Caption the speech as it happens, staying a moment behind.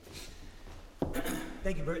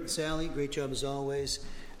Thank you, Bert and Sally. Great job as always.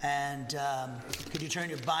 And could you turn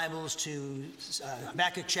your Bibles to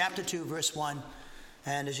Habakkuk chapter 2, verse 1.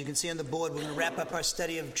 And as you can see on the board, we're going to wrap up our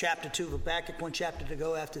study of chapter 2 of Habakkuk, one chapter to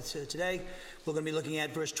go after today. We're going to be looking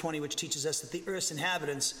at verse 20, which teaches us that the earth's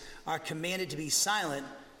inhabitants are commanded to be silent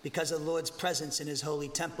because of the Lord's presence in his holy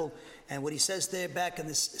temple. And what he says there back in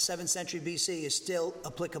the 7th century BC is still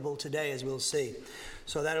applicable today, as we'll see.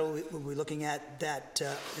 So we'll be looking at that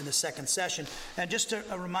in the second session. And just a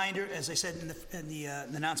reminder, as I said in the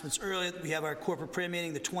announcements earlier, we have our corporate prayer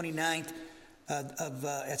meeting, the 29th,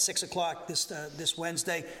 at 6 o'clock this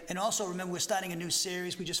Wednesday. And also remember, we're starting a new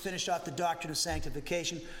series. We just finished off the Doctrine of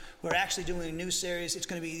Sanctification. We're actually doing a new series. It's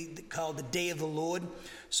going to be called The Day of the Lord.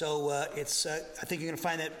 So I think you're going to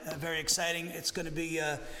find that very exciting. It's going to be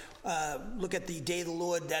look at the Day of the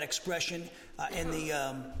Lord, that expression in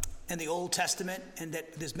the Old Testament, and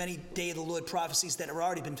that there's many Day of the Lord prophecies that have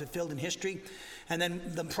already been fulfilled in history. And then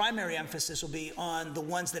the primary emphasis will be on the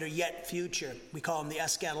ones that are yet future. We call them the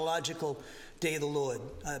eschatological Day of the Lord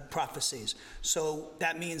prophecies. So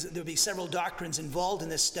that means that there'll be several doctrines involved in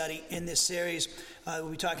this study, in this series. We'll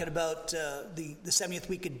be talking about the 70th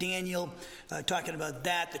week of Daniel, talking about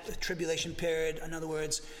that, the tribulation period, in other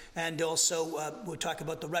words. And also we'll talk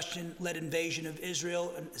about the Russian-led invasion of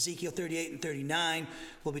Israel, Ezekiel 38 and 39.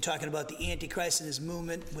 We'll be talking about the Antichrist and his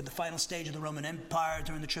movement with the final stage of the Roman Empire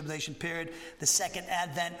during the tribulation period, the second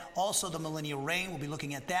advent, also the millennial reign. We'll be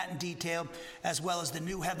looking at that in detail, as well as the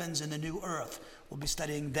new heavens and the new earth. We'll be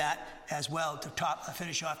studying that as well to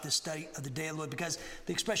finish off this study of the Day of the Lord, because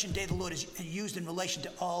the expression Day of the Lord is used in relation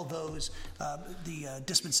to all those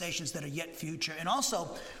dispensations that are yet future. And also,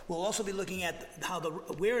 we'll also be looking at how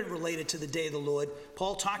we're related to the Day of the Lord.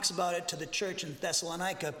 Paul talks about it to the church in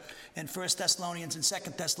Thessalonica and 1 Thessalonians and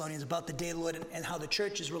 2 Thessalonians about the Day of the Lord and how the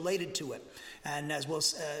church is related to it. And as we'll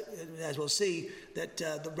see, that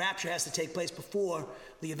the rapture has to take place before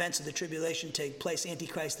the events of the tribulation take place.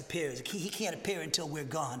 Antichrist appears. He can't appear until we're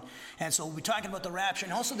gone. And so we'll be talking about the rapture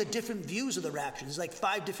and also the different views of the rapture. There's like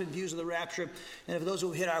 5 different views of the rapture. And for those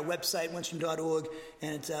who hit our website, winstrom.org,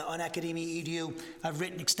 and it's on Academia EDU, I've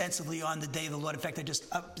written extensively on the Day of the Lord. In fact, I just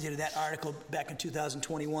updated that article back in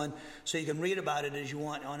 2021, so you can read about it as you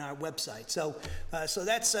want on our website. So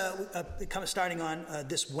that's kind of starting on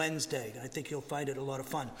this Wednesday. I think you'll find it a lot of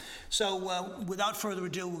fun. So without further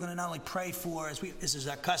ado, we're going to not only pray for, as is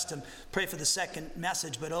our custom, pray for the second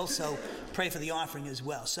message, but also pray for the offering as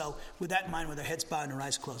well. So with that in mind, with our heads bowed and our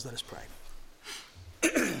eyes closed, let us pray.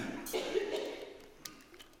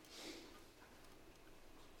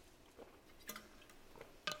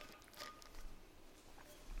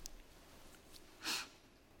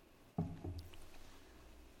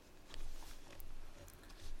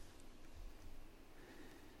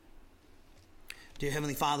 Dear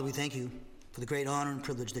Heavenly Father, we thank you for the great honor and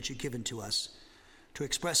privilege that you've given to us to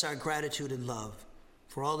express our gratitude and love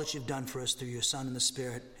for all that you've done for us through your Son and the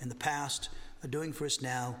Spirit in the past, are doing for us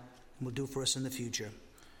now, and will do for us in the future.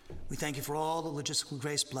 We thank you for all the logistical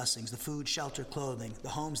grace blessings, the food, shelter, clothing, the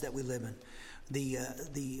homes that we live in,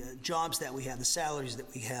 the jobs that we have, the salaries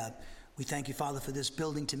that we have. We thank you, Father, for this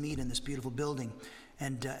building to meet in, this beautiful building,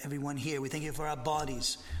 and everyone here. We thank you for our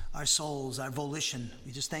bodies, our souls, our volition.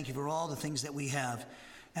 We just thank you for all the things that we have.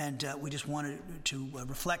 And we just wanted to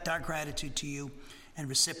reflect our gratitude to you and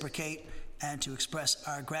reciprocate and to express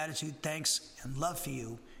our gratitude, thanks, and love for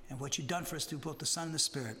you and what you've done for us through both the Son and the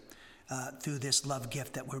Spirit through this love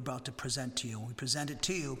gift that we're about to present to you. And we present it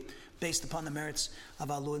to you based upon the merits of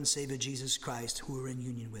our Lord and Savior Jesus Christ, who we're in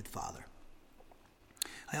union with, Father.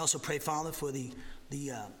 I also pray, Father, for the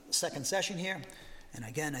second session here. And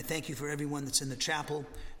again, I thank you for everyone that's in the chapel.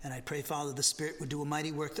 And I pray, Father, the Spirit would do a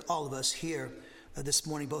mighty work to all of us here this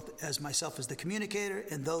morning, both as myself as the communicator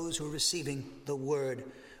and those who are receiving the Word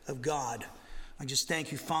of God. I just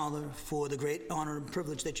thank you, Father, for the great honor and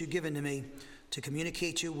privilege that you've given to me to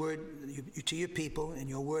communicate your word to your people. And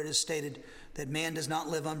your word has stated that man does not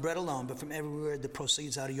live on bread alone, but from every word that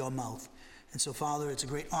proceeds out of your mouth. And so, Father, it's a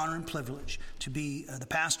great honor and privilege to be the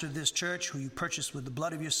pastor of this church, who you purchased with the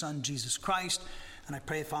blood of your Son, Jesus Christ. And I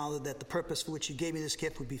pray, Father, that the purpose for which you gave me this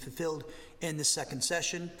gift would be fulfilled in this second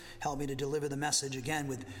session. Help me to deliver the message again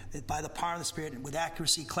by the power of the Spirit, with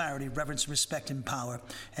accuracy, clarity, reverence, respect, and power.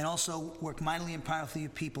 And also work mightily and powerfully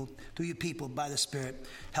through your people by the Spirit.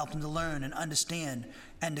 Help them to learn and understand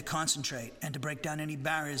and to concentrate and to break down any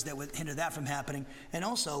barriers that would hinder that from happening. And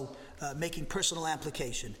also making personal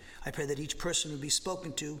application. I pray that each person would be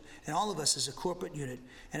spoken to, and all of us as a corporate unit.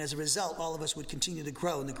 And as a result, all of us would continue to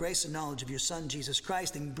grow in the grace and knowledge of your Son, Jesus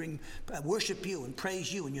Christ, and worship you and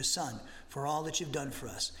praise you and your Son for all that you've done for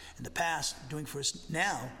us in the past, doing for us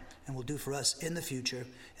now, and will do for us in the future,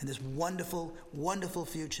 in this wonderful, wonderful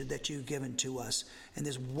future that you've given to us, and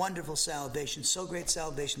this wonderful salvation, so great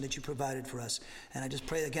salvation that you provided for us. And I just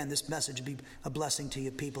pray again this message be a blessing to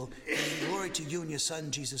your people, and glory to you and your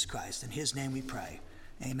Son, Jesus Christ. In his name we pray.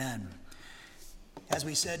 Amen. As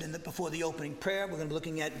we said before the opening prayer, we're going to be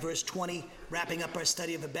looking at verse 20, wrapping up our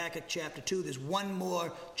study of Habakkuk chapter 2. There's one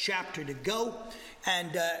more chapter to go.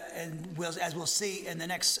 And as we'll see in the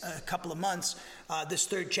next couple of months, this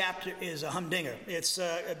third chapter is a humdinger. It's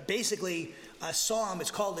basically a psalm.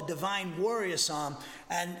 It's called the Divine Warrior Psalm.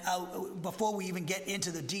 And before we even get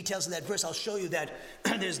into the details of that verse, I'll show you that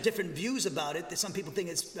there's different views about it. Some people think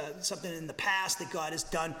it's something in the past that God has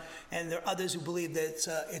done, and there are others who believe that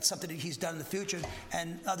it's something that he's done in the future,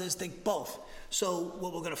 and others think both. So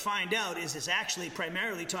what we're going to find out is it's actually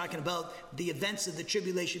primarily talking about the events of the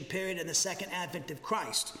tribulation period and the second advent of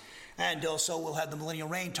Christ. And also we'll have the millennial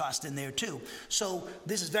reign tossed in there too. So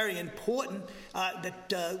this is very important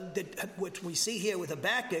that what we see here with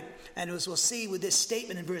Habakkuk, and as we'll see with this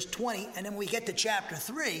statement in verse 20, and then when we get to chapter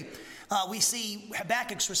 3, we see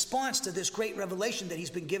Habakkuk's response to this great revelation that he's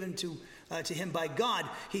been given to him by God.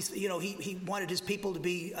 He wanted his people to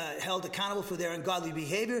be held accountable for their ungodly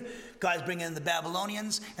behavior. God's bringing in the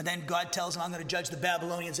Babylonians, and then God tells him, I'm going to judge the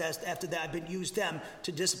Babylonians after that. I've been used them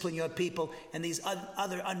to discipline your people and these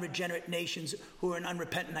other unregenerate nations who are in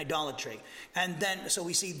unrepentant idolatry. And then, so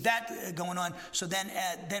we see that going on. So then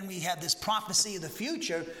we have this prophecy of the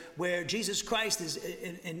future where Jesus Christ is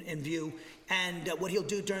in view, and what he'll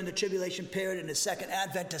do during the tribulation period and his second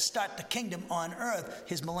advent to start the kingdom on earth,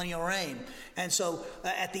 his millennial reign. And so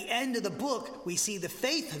at the end of the book, we see the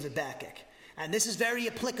faith of Habakkuk. And this is very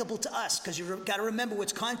applicable to us because you've got to remember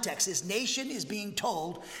what's context. This nation is being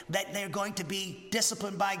told that they're going to be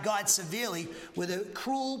disciplined by God severely with a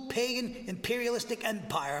cruel, pagan, imperialistic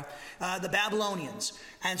empire, the Babylonians.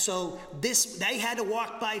 And so they had to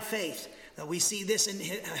walk by faith. We see this in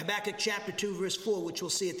Habakkuk chapter 2, verse 4, which we'll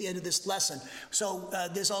see at the end of this lesson. So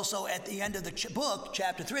there's also at the end of the book,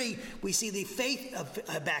 chapter 3, we see the faith of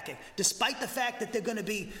Habakkuk. Despite the fact that there's going to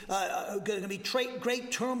be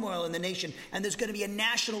great turmoil in the nation, and there's going to be a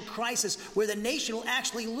national crisis where the nation will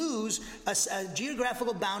actually lose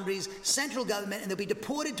geographical boundaries, central government, and they'll be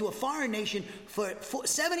deported to a foreign nation for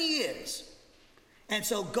 70 years. And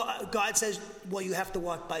so God says, well, you have to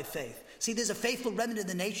walk by faith. See, there's a faithful remnant in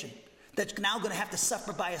the nation that's now going to have to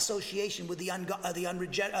suffer by association with the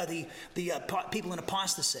people in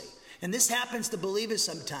apostasy. And this happens to believers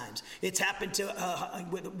sometimes. It's happened to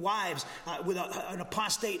with wives with an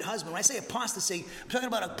apostate husband. When I say apostasy, I'm talking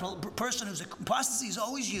about a person whose apostasy is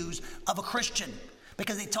always used of a Christian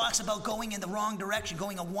because it talks about going in the wrong direction,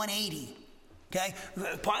 going a 180. Okay?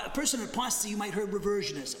 A person in apostasy, you might heard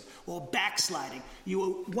reversionism or backsliding. You were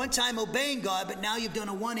one time obeying God, but now you've done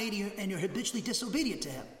a 180 and you're habitually disobedient to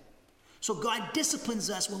him. So God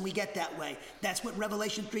disciplines us when we get that way. That's what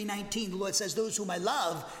Revelation 3:19, the Lord says, those whom I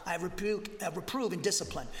love, I reprove and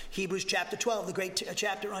discipline. Hebrews chapter 12, the great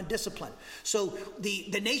chapter on discipline. So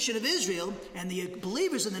the nation of Israel and the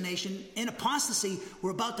believers in the nation in apostasy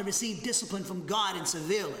were about to receive discipline from God and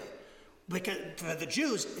severely. Because, for the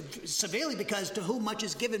Jews, severely because to whom much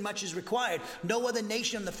is given, much is required. No other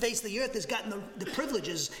nation on the face of the earth has gotten the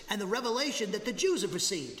privileges and the revelation that the Jews have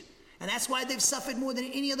received. And that's why they've suffered more than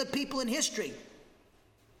any other people in history.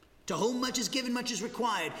 To whom much is given, much is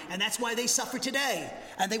required. And that's why they suffer today.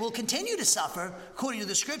 And they will continue to suffer, according to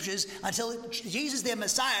the scriptures, until Jesus, their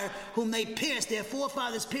Messiah, whom they pierced, their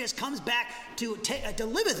forefathers pierced, comes back to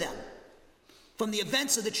deliver them from the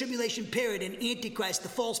events of the tribulation period and Antichrist, the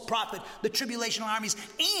false prophet, the tribulation armies,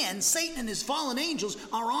 and Satan and his fallen angels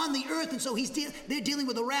are on the earth. And so they're dealing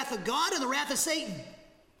with the wrath of God and the wrath of Satan.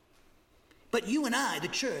 But you and I, the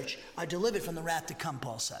church, are delivered from the wrath to come,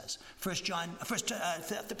 Paul says. 1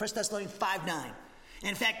 Thessalonians 5:9. And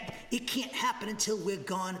in fact, it can't happen until we're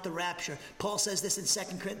gone at the rapture. Paul says this in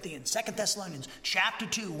 2 Thessalonians chapter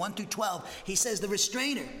 2, 1 through 12. He says the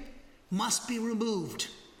restrainer must be removed.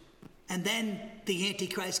 And then the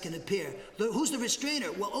Antichrist can appear. Who's the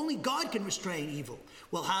restrainer? Well, only God can restrain evil.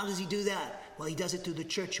 Well, how does he do that? Well, he does it through the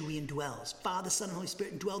church who he indwells. Father, Son, and Holy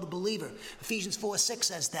Spirit indwell the believer. Ephesians 4:6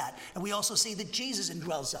 says that. And we also see that Jesus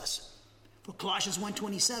indwells us. For Colossians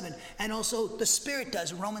 1:27. And also the Spirit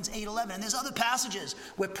does in Romans 8:11. And there's other passages.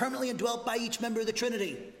 We're permanently indwelt by each member of the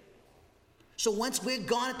Trinity. So once we're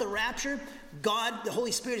gone at the rapture, God, the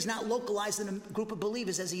Holy Spirit, is not localized in a group of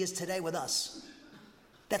believers as he is today with us.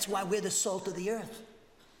 That's why we're the salt of the earth.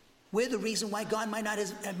 We're the reason why God might not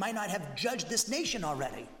have judged this nation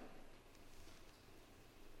already.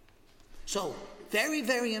 So, very,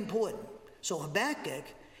 very important. So Habakkuk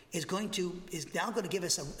is now going to give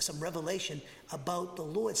us some revelation about the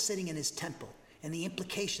Lord sitting in his temple and the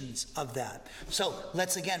implications of that. So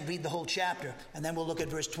let's again read the whole chapter, and then we'll look at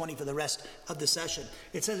verse 20 for the rest of the session.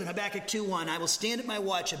 It says in Habakkuk 2:1, I will stand at my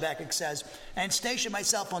watch, Habakkuk says, and station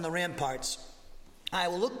myself on the ramparts. I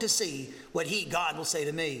will look to see what he, God, will say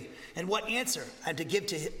to me, and what answer I'm to give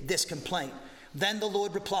to this complaint. Then the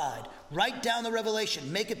Lord replied, write down the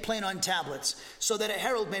revelation, make it plain on tablets, so that a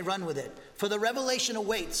herald may run with it. For the revelation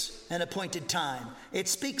awaits an appointed time. It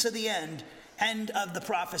speaks of the end of the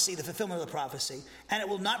prophecy, the fulfillment of the prophecy, and it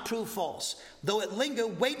will not prove false. Though it linger,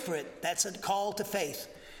 wait for it. That's a call to faith.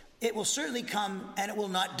 It will certainly come, and it will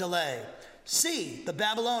not delay. See, the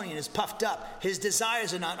Babylonian is puffed up. His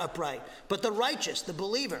desires are not upright. But the righteous, the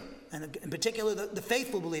believer, and in particular the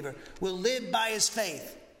faithful believer, will live by his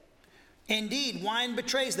faith. Indeed, wine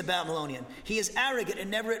betrays the Babylonian. He is arrogant and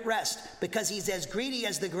never at rest, because he's as greedy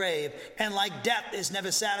as the grave, and like death is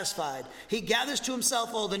never satisfied. He gathers to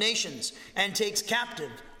himself all the nations, and takes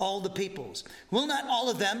captive all the peoples. Will not all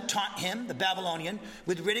of them taunt him, the Babylonian,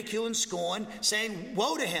 with ridicule and scorn, saying,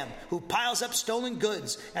 woe to him who piles up stolen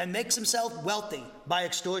goods, and makes himself wealthy by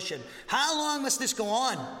extortion? How long must this go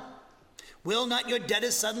on? Will not your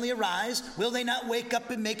debtors suddenly arise? Will they not wake up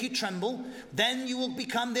and make you tremble? Then you will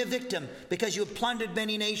become their victim, because you have plundered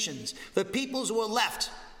many nations. The peoples who are left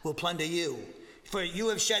will plunder you. For you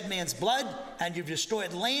have shed man's blood, and you've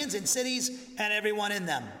destroyed lands and cities and everyone in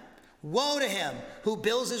them. Woe to him who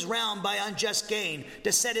builds his realm by unjust gain,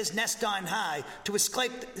 to set his nest on high, to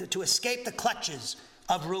escape the clutches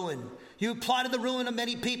of ruin. You plotted the ruin of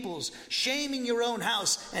many peoples, shaming your own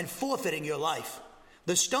house and forfeiting your life.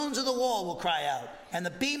 The stones of the wall will cry out, and the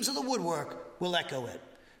beams of the woodwork will echo it.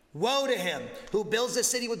 Woe to him who builds a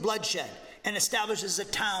city with bloodshed and establishes a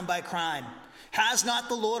town by crime. Has not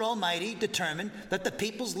the Lord Almighty determined that the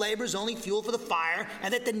people's labor is only fuel for the fire,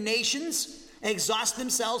 and that the nations exhaust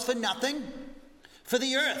themselves for nothing? For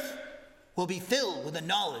the earth will be filled with the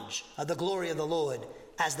knowledge of the glory of the Lord,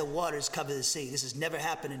 as the waters cover the sea. This has never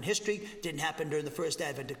happened in history. Didn't happen during the first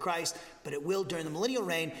advent of Christ, but it will during the millennial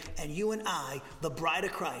reign, and you and I, the bride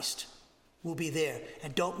of Christ, will be there.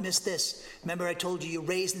 And don't miss this. Remember, I told you you're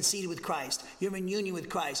raised and seated with Christ. You're in union with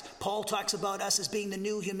Christ. Paul talks about us as being the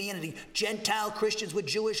new humanity. Gentile Christians with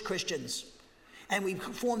Jewish Christians. And we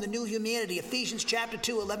form the new humanity. Ephesians chapter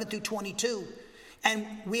 2, 11 through 22. And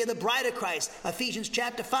we are the bride of Christ. Ephesians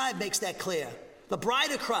chapter 5 makes that clear. The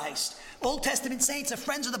bride of Christ. Old Testament saints are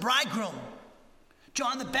friends of the bridegroom.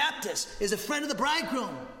 John the Baptist is a friend of the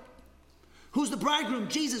bridegroom. Who's the bridegroom?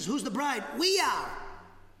 Jesus. Who's the bride? We are.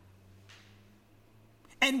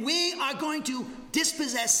 And we are going to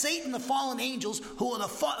dispossess Satan, the fallen angels, who are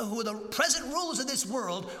the present rulers of this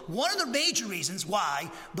world. One of the major reasons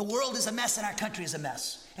why the world is a mess and our country is a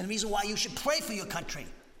mess. And the reason why you should pray for your country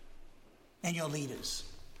and your leaders.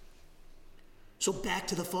 So back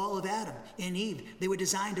to the fall of Adam and Eve. They were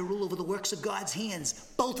designed to rule over the works of God's hands.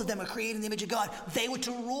 Both of them are created in the image of God. They were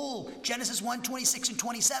to rule. Genesis 1, 26 and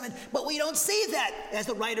 27. But we don't see that, as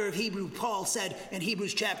the writer of Hebrews, Paul, said in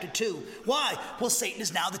Hebrews chapter 2. Why? Well, Satan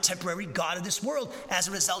is now the temporary god of this world as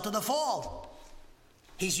a result of the fall.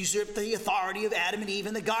 He's usurped the authority of Adam and Eve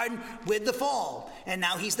in the garden with the fall. And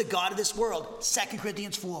now he's the god of this world. 2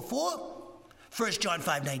 Corinthians 4:4. 1 John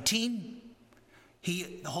 5:19.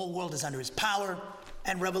 The whole world is under his power.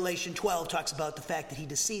 And Revelation 12 talks about the fact that he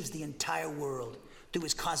deceives the entire world through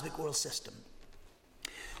his cosmic world system.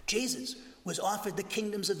 Jesus was offered the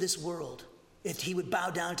kingdoms of this world if he would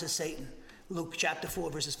bow down to Satan. Luke chapter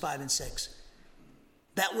 4, verses 5 and 6.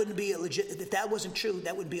 That wouldn't be if that wasn't true,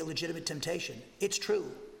 that wouldn't be a legitimate temptation. It's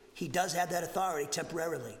true. He does have that authority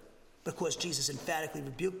temporarily, because Jesus emphatically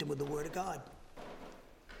rebuked him with the word of God.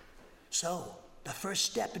 So, the first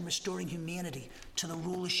step in restoring humanity to the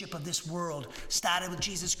rulership of this world started with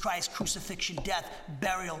Jesus Christ, crucifixion, death,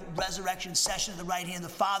 burial, resurrection, session at the right hand of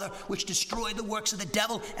the Father, which destroyed the works of the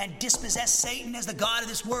devil and dispossessed Satan as the god of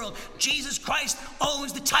this world. Jesus Christ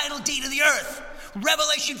owns the title deed of the earth.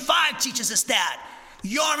 Revelation 5 teaches us that.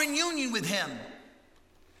 You're in union with him.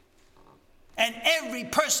 And every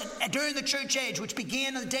person during the church age, which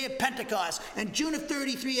began on the day of Pentecost and June of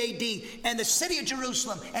 33 AD, and the city of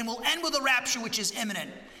Jerusalem, and will end with the rapture, which is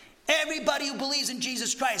imminent. Everybody who believes in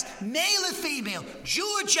Jesus Christ, male or female,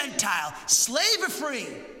 Jew or Gentile, slave or free,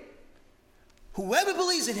 whoever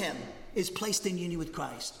believes in him is placed in union with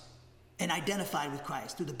Christ and identified with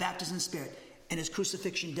Christ through the baptism of the Spirit and his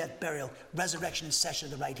crucifixion, death, burial, resurrection, and session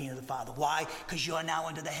at the right hand of the Father. Why? Because you are now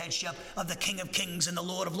under the headship of the King of Kings and the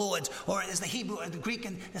Lord of Lords, or as the Hebrew or the Greek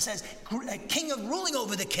it says, King of ruling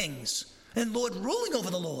over the kings and Lord ruling over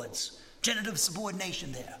the lords. Genitive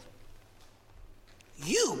subordination there.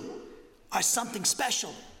 You are something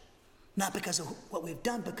special, not because of what we've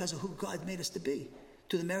done, because of who God made us to be,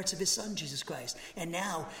 through the merits of his son, Jesus Christ. And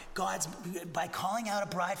now, by calling out a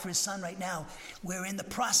bride for his son right now, we're in the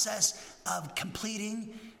process of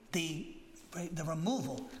completing the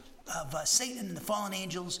removal of Satan and the fallen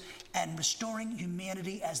angels and restoring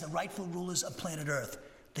humanity as the rightful rulers of planet Earth,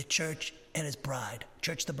 the church and his bride.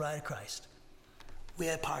 Church, the bride of Christ. We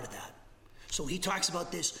are part of that. So he talks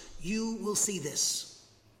about this. You will see this.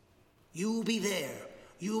 You will be there.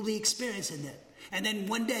 You will be experiencing it. And then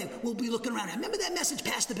one day we'll be looking around. Remember that message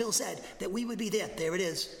Pastor Bill said that we would be there? There it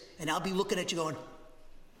is. And I'll be looking at you going,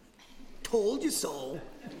 told you so.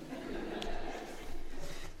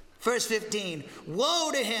 Verse 15,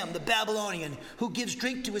 woe to him, the Babylonian, who gives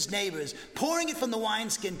drink to his neighbors, pouring it from the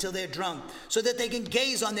wineskin till they're drunk, so that they can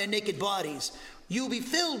gaze on their naked bodies. You will be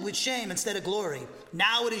filled with shame instead of glory.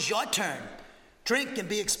 Now it is your turn. Drink and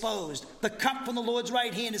be exposed. The cup from the Lord's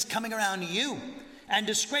right hand is coming around you, and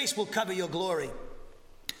disgrace will cover your glory.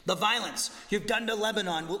 The violence you've done to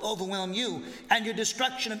Lebanon will overwhelm you, and your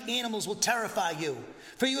destruction of animals will terrify you.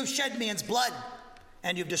 For you have shed man's blood,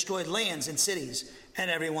 and you've destroyed lands and cities, and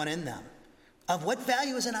everyone in them. Of what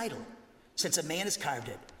value is an idol, since a man has carved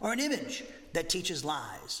it, or an image that teaches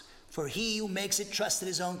lies? For he who makes it trusted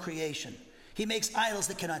his own creation. He makes idols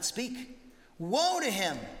that cannot speak. Woe to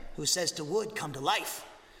him who says to wood, come to life,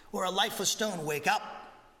 or a lifeless stone, wake up.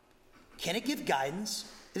 Can it give guidance?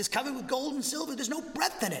 It is covered with gold and silver. There's no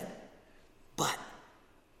breath in it. But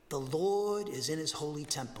the Lord is in his holy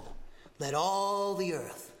temple. Let all the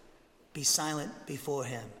earth be silent before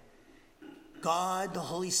him. God, the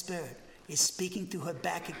Holy Spirit, is speaking through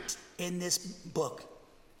Habakkuk in this book.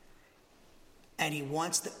 And he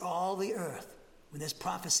wants all the earth, when this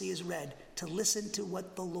prophecy is read, to listen to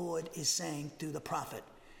what the Lord is saying through the prophet.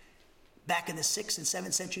 Back in the 6th and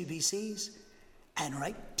 7th century BCs, and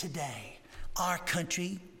right today, our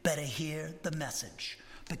country better hear the message.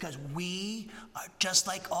 Because we are just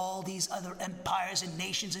like all these other empires and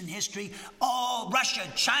nations in history. Oh, Russia,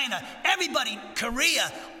 China, everybody,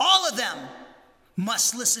 Korea, all of them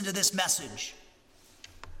must listen to this message.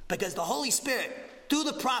 Because the Holy Spirit, through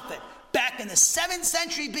the prophet, back in the 7th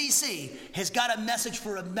century BC, has got a message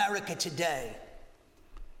for America today.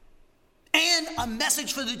 And a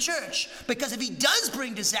message for the church. Because if he does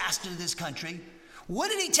bring disaster to this country, what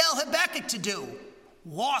did he tell Habakkuk to do?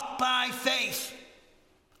 Walk by faith.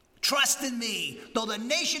 Trust in me. Though the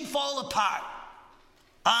nation fall apart,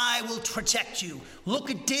 I will protect you. Look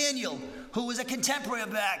at Daniel, who was a contemporary of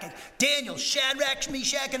Habakkuk. Daniel, Shadrach,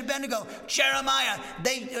 Meshach, and Abednego, Jeremiah,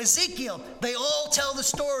 Ezekiel, they all tell the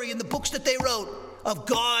story in the books that they wrote of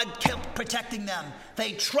God kept protecting them.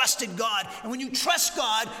 They trusted God. And when you trust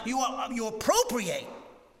God, you appropriate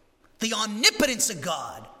the omnipotence of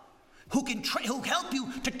God, who help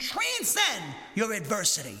you to transcend your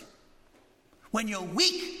adversity. When you're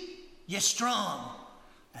weak, you're strong.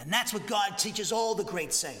 And that's what God teaches all the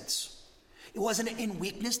great saints. It wasn't in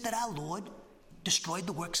weakness that our Lord destroyed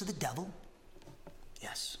the works of the devil.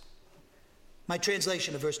 Yes. My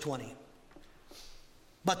translation of verse 20.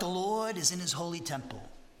 But the Lord is in his holy temple.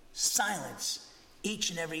 Silence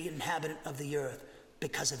each and every inhabitant of the earth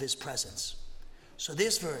because of his presence. So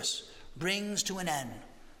this verse brings to an end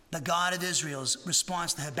the God of Israel's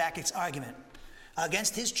response to Habakkuk's argument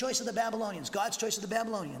against his choice of the Babylonians, God's choice of the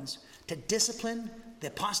Babylonians, to discipline the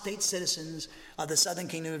apostate citizens of the southern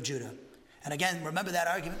kingdom of Judah. And again, remember that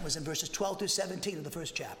argument was in verses 12 through 17 of the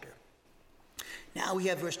first chapter. Now we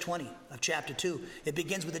have verse 20 of chapter 2. It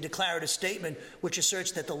begins with a declarative statement which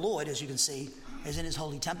asserts that the Lord, as you can see, is in his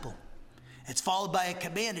holy temple. It's followed by a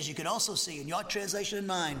command, as you can also see in your translation and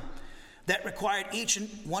mine, that required each and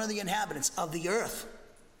one of the inhabitants of the earth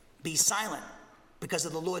be silent because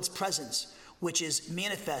of the Lord's presence, which is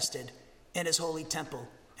manifested in his holy temple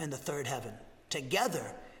in the third heaven.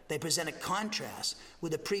 Together, they present a contrast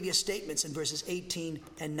with the previous statements in verses 18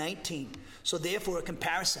 and 19. So therefore, a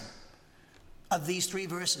comparison of these three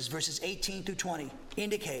verses, verses 18 through 20,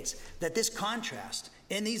 indicates that this contrast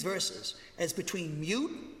in these verses is between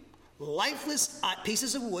mute, lifeless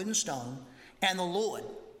pieces of wood and stone and the Lord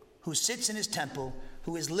who sits in his temple,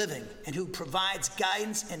 who is living and who provides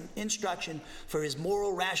guidance and instruction for his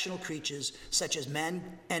moral, rational creatures such as men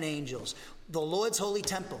and angels. The Lord's holy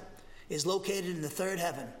temple is located in the third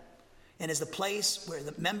heaven and is the place where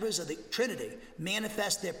the members of the Trinity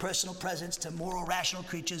manifest their personal presence to moral, rational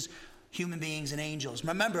creatures, human beings, and angels.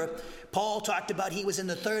 Remember, Paul talked about he was in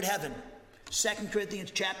the third heaven, 2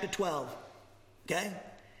 Corinthians chapter 12, okay?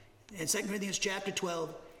 In 2 Corinthians chapter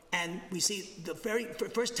 12, and we see the very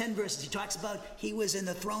first 10 verses, he talks about he was in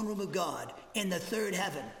the throne room of God in the third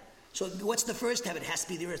heaven. So what's the first heaven? It has to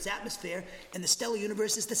be the earth's atmosphere, and the stellar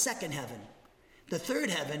universe is the second heaven. The third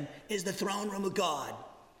heaven is the throne room of God.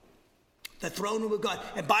 The throne room of God.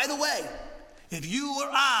 And by the way, if you or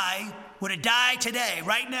I were to die today,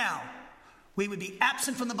 right now, we would be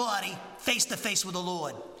absent from the body, face to face with the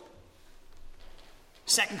Lord.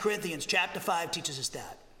 2 Corinthians chapter 5 teaches us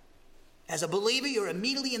that. As a believer, you're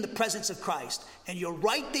immediately in the presence of Christ, and you're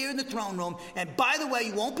right there in the throne room. And by the way,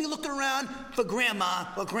 you won't be looking around for grandma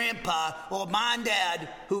or grandpa or mom and dad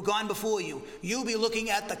who've gone before you. You'll be looking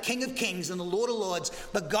at the King of Kings and the Lord of Lords,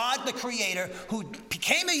 the God, the Creator, who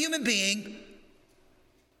became a human being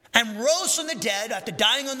and rose from the dead after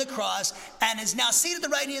dying on the cross and is now seated at the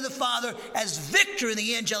right hand of the Father as victor in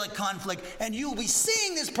the angelic conflict. And you'll be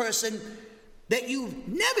seeing this person that you've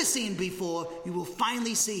never seen before. You will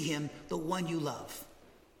finally see him, the one you love,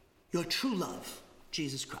 your true love,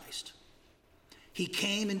 Jesus Christ. He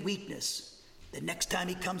came in weakness. The next time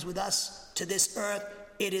he comes with us to this earth,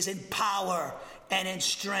 it is in power and in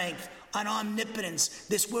strength, an omnipotence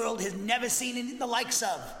this world has never seen the likes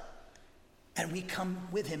of. And we come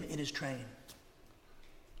with him in his train.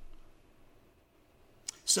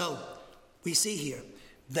 So we see here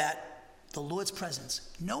that the Lord's presence,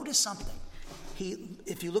 notice something.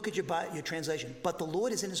 If you look at your translation, but the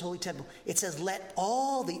Lord is in his holy temple, it says, let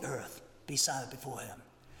all the earth be silent before him.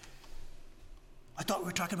 I thought we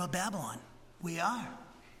were talking about Babylon. We are.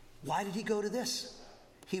 Why did he go to this?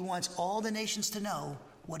 He wants all the nations to know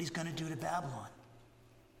what he's going to do to Babylon.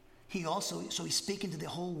 So he's speaking to the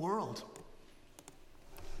whole world.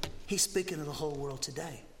 He's speaking to the whole world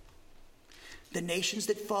today. The nations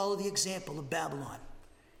that follow the example of Babylon,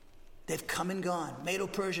 they've come and gone.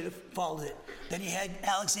 Medo-Persia followed it. Then you had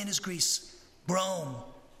Alexander's Greece, Rome.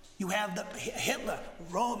 You have Hitler,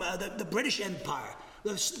 Rome, the British Empire.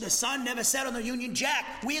 The sun never set on the Union Jack.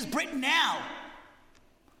 Where's Britain now?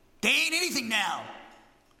 They ain't anything now.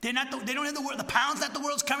 They don't have the pound's not the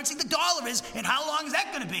world's currency. The dollar is, and how long is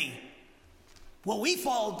that going to be? Well, we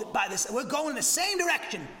followed by this. We're going in the same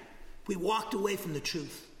direction. We walked away from the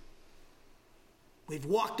truth. We've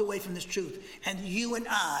walked away from this truth. And you and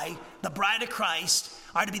I, the bride of Christ,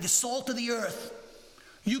 are to be the salt of the earth.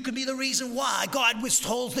 You can be the reason why God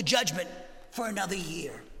withholds the judgment for another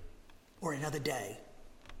year or another day.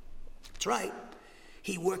 That's right.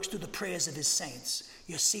 He works through the prayers of his saints.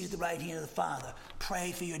 You're seated at the right hand of the Father.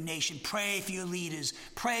 Pray for your nation. Pray for your leaders.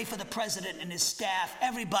 Pray for the president and his staff.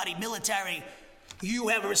 Everybody, military. You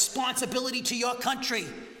have a responsibility to your country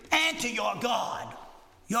and to your God.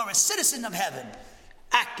 You're a citizen of heaven.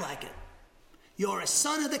 Act like it. You're a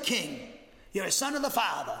son of the King. You're a son of the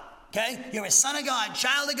Father. Okay? You're a son of God,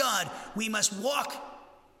 child of God. We must walk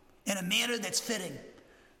in a manner that's fitting.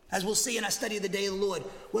 As we'll see in our study of the day of the Lord,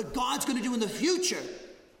 what God's going to do in the future,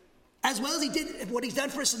 as well as he did what he's done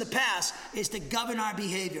for us in the past, is to govern our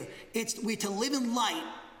behavior. We're to live in light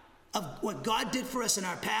of what God did for us in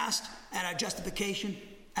our past and our justification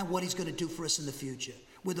and what he's going to do for us in the future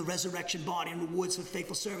with the resurrection body and rewards for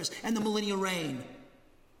faithful service and the millennial reign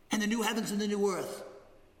and the new heavens and the new earth.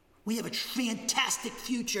 We have a fantastic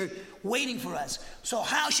future waiting for us. So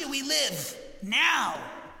how should we live now?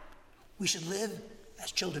 We should live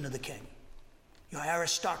as children of the King. Your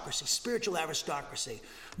aristocracy, spiritual aristocracy.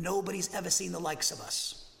 Nobody's ever seen the likes of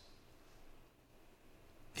us.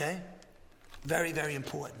 Okay? Very, very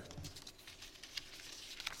important.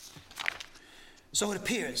 So it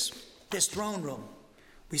appears, this throne room,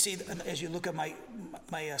 we see, as you look at my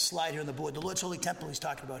slide here on the board, the Lord's holy temple he's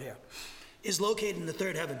talking about here, is located in the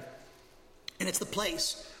third heaven. And it's the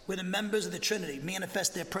place where the members of the Trinity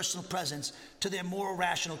manifest their personal presence to their moral,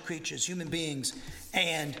 rational creatures, human beings,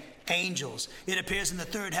 and angels. It appears in the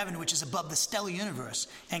third heaven, which is above the stellar universe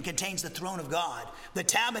and contains the throne of God. The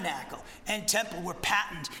tabernacle and temple were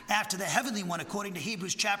patterned after the heavenly one, according to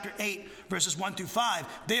Hebrews chapter 8, verses 1 through 5.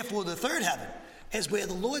 Therefore, the third heaven is where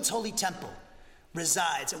the Lord's holy temple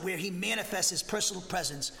resides and where he manifests his personal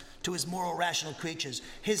presence to his moral, rational creatures.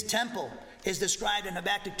 His temple is described in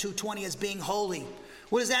Habakkuk 2:20 as being holy.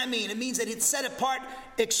 What does that mean? It means that it's set apart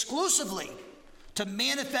exclusively to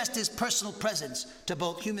manifest his personal presence to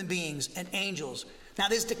both human beings and angels. Now,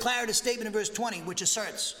 there's declared a statement in verse 20 which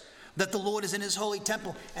asserts that the Lord is in his holy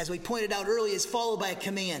temple, as we pointed out earlier, is followed by a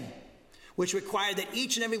command which required that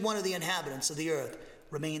each and every one of the inhabitants of the earth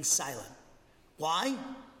remain silent. Why?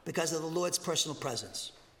 Because of the Lord's personal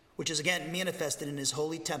presence, which is again manifested in his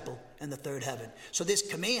holy temple in the third heaven. So this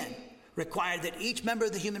command required that each member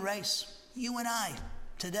of the human race, you and I,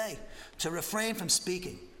 today, to refrain from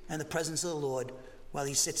speaking in the presence of the Lord while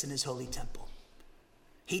he sits in his holy temple.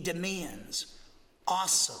 He demands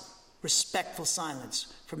awesome, respectful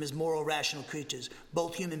silence from his moral, rational creatures,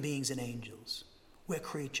 both human beings and angels. We're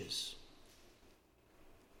creatures.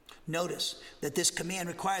 Notice that this command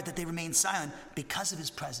required that they remain silent because of his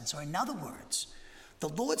presence. Or in other words, the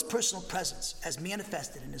Lord's personal presence as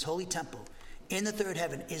manifested in his holy temple in the third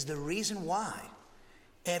heaven is the reason why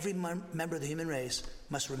every member of the human race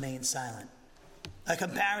must remain silent. A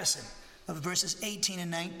comparison of verses 18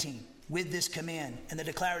 and 19 with this command and the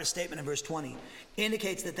declarative statement in verse 20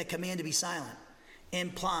 indicates that the command to be silent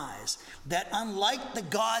implies that unlike the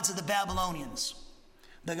gods of the Babylonians,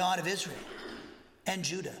 the God of Israel and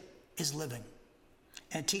Judah is living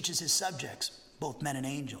and teaches his subjects, both men and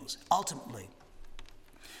angels. Ultimately,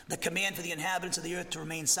 the command for the inhabitants of the earth to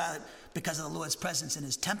remain silent because of the Lord's presence in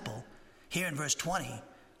his temple, here in verse 20,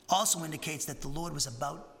 also indicates that the Lord was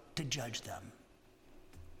about to judge them.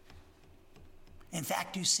 In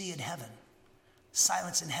fact, you see in heaven,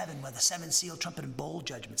 silence in heaven where the seven seal, trumpet, and bowl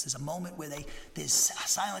judgments. There's a moment where there's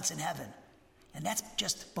silence in heaven. And that's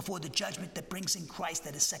just before the judgment that brings in Christ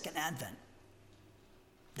at his second advent.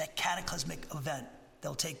 That cataclysmic event that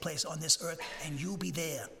will take place on this earth, and you'll be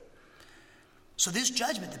there. So this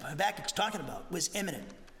judgment that Habakkuk's talking about was imminent.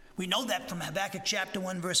 We know that from Habakkuk chapter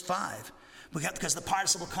 1, verse 5. Because the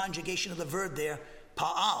participle conjugation of the verb there,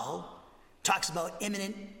 pa'al, talks about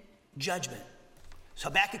imminent judgment. So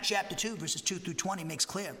Habakkuk chapter 2, verses 2 through 20 makes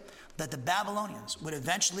clear that the Babylonians would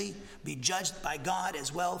eventually be judged by God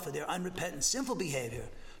as well for their unrepentant, sinful behavior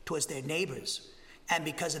towards their neighbors and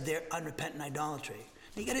because of their unrepentant idolatry.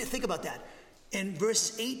 Now you got to think about that. In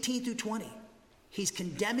verses 18 through 20, he's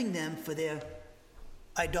condemning them for their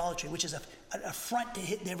idolatry, which is an affront to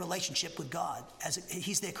hit their relationship with God, as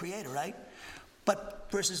he's their creator, right? But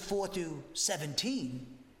verses 4 through 17,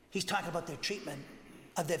 he's talking about their treatment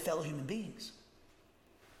of their fellow human beings.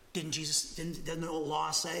 Doesn't the old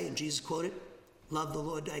law say, and Jesus quoted, love the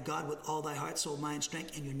Lord thy God with all thy heart, soul, mind,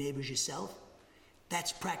 strength, and your neighbors yourself?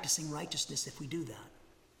 That's practicing righteousness if we do that.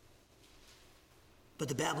 But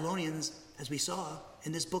the Babylonians, as we saw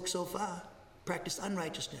in this book so far, practiced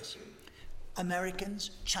unrighteousness.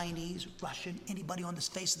 Americans, Chinese, Russian, anybody on the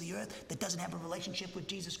face of the earth that doesn't have a relationship with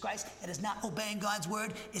Jesus Christ and is not obeying God's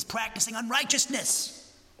word is practicing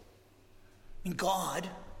unrighteousness. And God,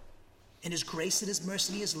 in his grace and his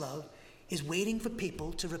mercy and his love, is waiting for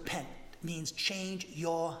people to repent. It means change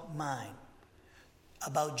your mind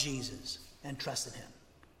about Jesus and trust in him.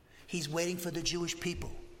 He's waiting for the Jewish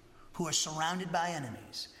people who are surrounded by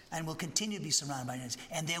enemies and will continue to be surrounded by enemies.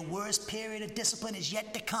 And their worst period of discipline is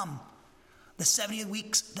yet to come. The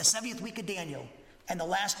 70th week of Daniel, and the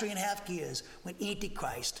last 3.5 years when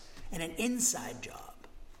Antichrist and an inside job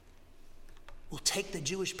will take the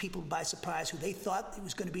Jewish people by surprise, who they thought he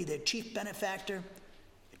was going to be their chief benefactor.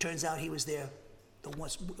 It turns out he was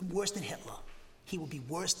worse than Hitler. He will be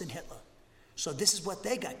worse than Hitler. So this is what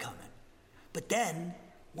they got coming. But then,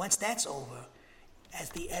 once that's over,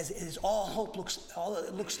 as all hope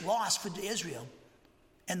looks lost for Israel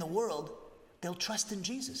and the world, they'll trust in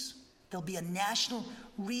Jesus. There'll be a national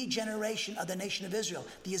regeneration of the nation of Israel.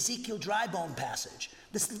 The Ezekiel dry bone passage.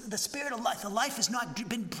 The spirit of life, the life has not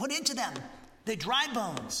been put into them. They're dry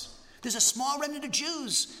bones. There's a small remnant of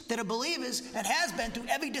Jews that are believers and has been through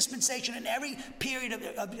every dispensation and every period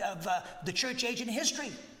of the church age in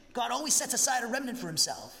history. God always sets aside a remnant for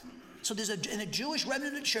himself. So there's a Jewish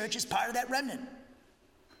remnant of the church is part of that remnant.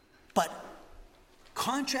 But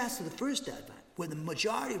contrast to the first advent, where the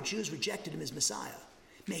majority of Jews rejected him as Messiah,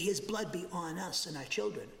 may his blood be on us and our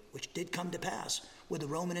children, which did come to pass with the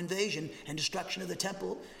Roman invasion and destruction of the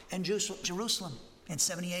temple and Jerusalem in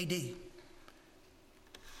 70 AD.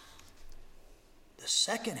 The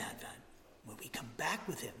second advent, when we come back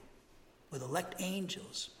with him, with elect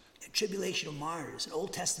angels and tribulational martyrs and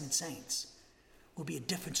Old Testament saints, will be a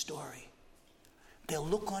different story. They'll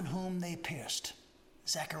look on whom they pierced,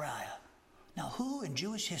 Zechariah. Now, who in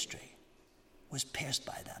Jewish history was pierced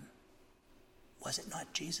by them? Was it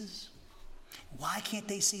not Jesus? Why can't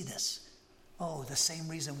they see this? Oh, the same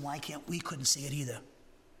reason why we couldn't see it either.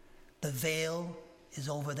 The veil is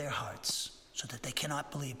over their hearts so that they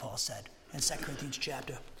cannot believe, Paul said in 2 Corinthians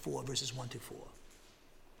chapter 4, verses 1 through 4.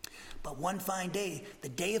 But one fine day, the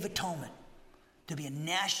Day of Atonement, there'll be a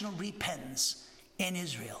national repentance in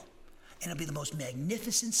Israel. And it'll be the most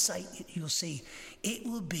magnificent sight you'll see. It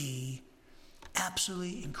will be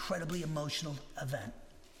absolutely incredibly emotional event.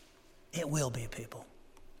 It will be, people.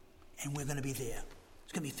 And we're going to be there.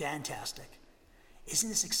 It's going to be fantastic. Isn't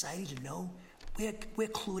this exciting to know? We're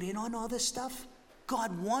clued in on all this stuff.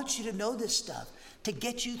 God wants you to know this stuff to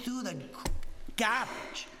get you through the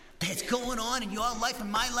garbage that's going on in your life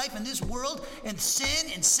and my life and this world, and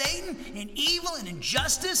sin and Satan and evil and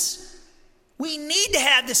injustice. We need to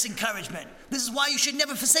have this encouragement. This is why you should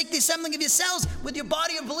never forsake the assembling of yourselves with your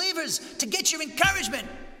body of believers to get your encouragement.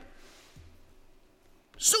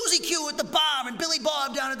 Susie Q at the bar and Billy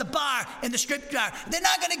Bob down at the bar in the strip bar, they're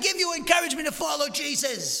not going to give you encouragement to follow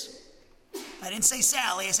Jesus. I didn't say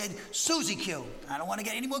Sally, I said Susie Q. I don't want to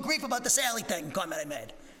get any more grief about the Sally thing comment I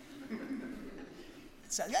made.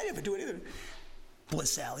 Sally, I never do it either. Boy,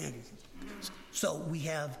 Sally. So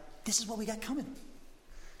this is what we got coming.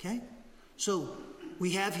 Okay? So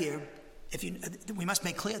we have here, we must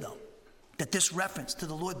make clear though, that this reference to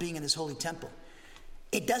the Lord being in his holy temple,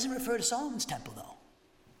 it doesn't refer to Solomon's temple though.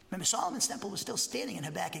 Remember, Solomon's temple was still standing in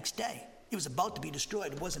Habakkuk's day. It was about to be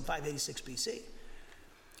destroyed. It was in 586 BC.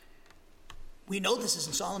 We know this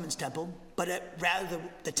isn't Solomon's temple, but rather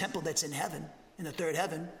the temple that's in heaven, in the third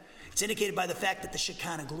heaven. It's indicated by the fact that the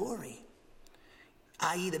Shekinah glory,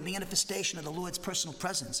 i.e. the manifestation of the Lord's personal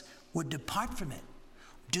presence, would depart from it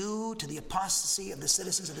due to the apostasy of the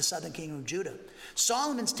citizens of the southern kingdom of Judah.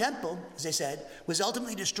 Solomon's temple, as I said, was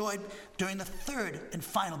ultimately destroyed during the third and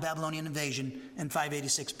final Babylonian invasion in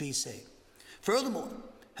 586 BC. Furthermore,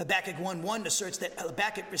 Habakkuk 1:1 asserts that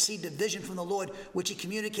Habakkuk received a vision from the Lord, which he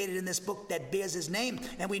communicated in this book that bears his name.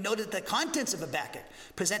 And we know that the contents of Habakkuk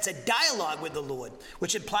presents a dialogue with the Lord,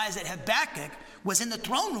 which implies that Habakkuk was in the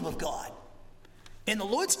throne room of God, in the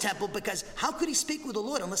Lord's temple, because how could he speak with the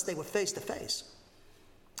Lord unless they were face to face?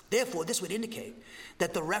 Therefore, this would indicate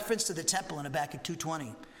that the reference to the temple in Habakkuk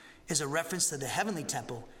 2:20 is a reference to the heavenly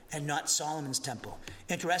temple and not Solomon's temple.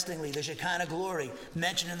 Interestingly, the Shekinah glory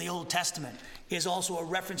mentioned in the Old Testament is also a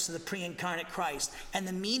reference to the pre-incarnate Christ. And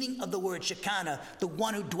the meaning of the word Shekinah, the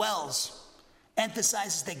one who dwells,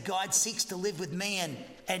 emphasizes that God seeks to live with man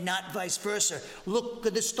and not vice versa. Look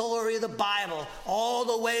at the story of the Bible, all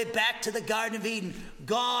the way back to the Garden of Eden.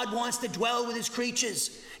 God wants to dwell with his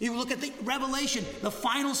creatures. You look at the Revelation, the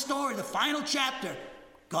final story, the final chapter.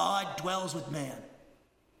 God dwells with man.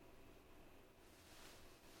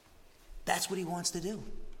 That's what he wants to do.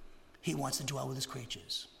 He wants to dwell with his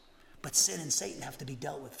creatures. But sin and Satan have to be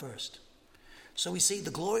dealt with first. So we see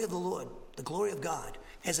the glory of the Lord, the glory of God,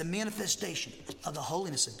 as a manifestation of the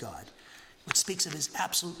holiness of God, which speaks of his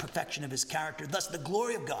absolute perfection of his character. Thus, the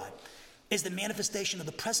glory of God is the manifestation of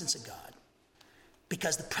the presence of God,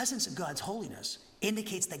 because the presence of God's holiness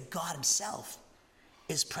indicates that God himself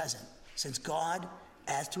is present, since God,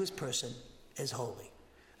 as to his person, is holy.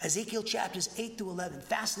 Ezekiel chapters 8 through 11,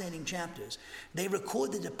 fascinating chapters. They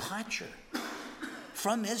record the departure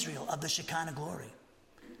from Israel of the Shekinah glory.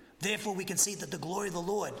 Therefore, we can see that the glory of the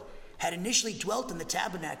Lord had initially dwelt in the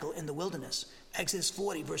tabernacle in the wilderness. Exodus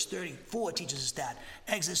 40, verse 34 teaches us that.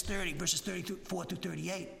 Exodus 30, verses 34 through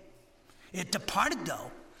 38. It departed,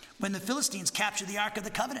 though, when the Philistines captured the Ark of the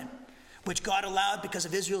Covenant, which God allowed because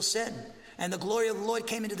of Israel's sin. And the glory of the Lord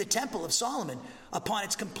came into the temple of Solomon upon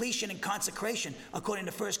its completion and consecration, according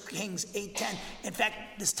to 1 Kings 8:10. In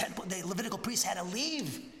fact, this temple, the Levitical priests had to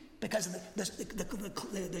leave because of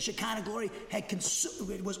the Shekinah glory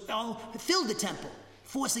it was all filled the temple,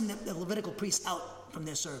 forcing the Levitical priests out from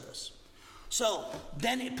their service. So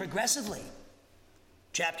then it progressively,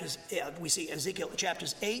 we see Ezekiel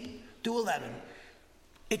chapters 8 through 11,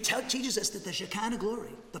 it teaches us that the Shekinah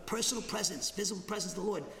glory, the personal presence, visible presence of the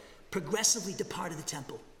Lord, progressively departed the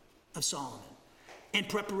temple of Solomon in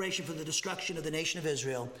preparation for the destruction of the nation of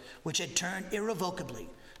Israel, which had turned irrevocably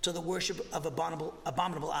to the worship of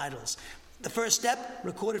abominable idols. The first step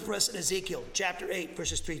recorded for us in Ezekiel chapter 8,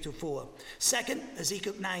 verses 3 through 4. Second,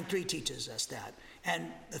 Ezekiel 9:3 teaches us that.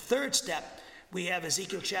 And the third step, we have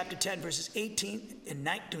Ezekiel chapter 10, verses 18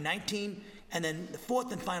 through 19. And then the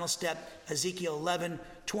fourth and final step, Ezekiel 11,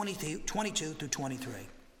 22 through 23.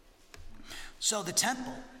 So the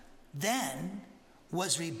temple then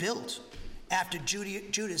was rebuilt after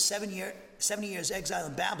Judah's 70 years exile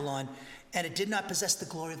in Babylon, and it did not possess the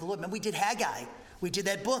glory of the Lord. Remember, we did Haggai. We did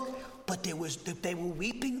that book. But they were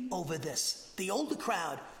weeping over this. The older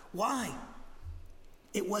crowd. Why?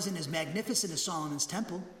 It wasn't as magnificent as Solomon's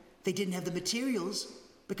temple. They didn't have the materials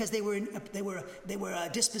because they were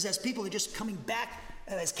dispossessed people. They're just coming back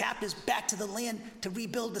as captives back to the land to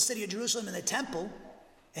rebuild the city of Jerusalem and the temple.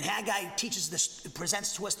 And Haggai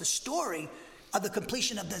presents to us the story of the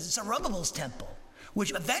completion of the Zerubbabel's temple,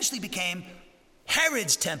 which eventually became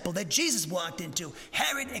Herod's temple that Jesus walked into.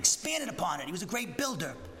 Herod expanded upon it. He was a great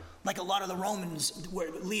builder, like a lot of the Romans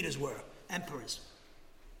leaders were, emperors.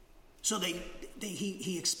 So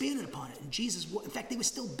he expanded upon it. And Jesus, in fact, they were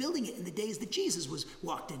still building it in the days that Jesus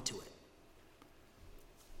walked into it.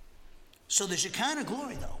 So the Shekinah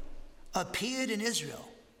glory, though, appeared in Israel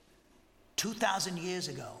 2,000 years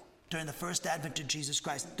ago during the first advent of Jesus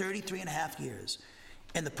Christ, 33 and a half years.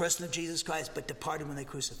 in the person of Jesus Christ, but departed when they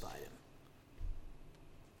crucified him.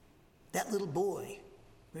 That little boy,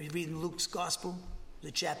 when you read in Luke's Gospel,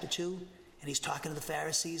 the chapter 2, and he's talking to the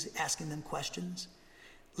Pharisees, asking them questions.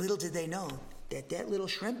 Little did they know that that little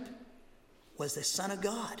shrimp was the Son of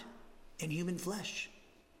God in human flesh.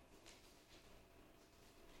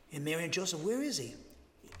 And Mary and Joseph, where is he?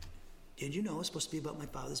 Did you know it's supposed to be about my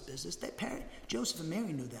Father's business? That parent, Joseph and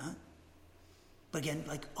Mary knew that. But again,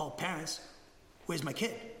 like all parents, where's my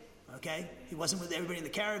kid? Okay? He wasn't with everybody in the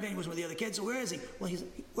caravan. He wasn't with the other kids. So where is he? Well,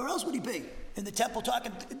 where else would he be? In the temple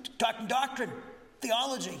talking doctrine,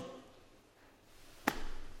 theology.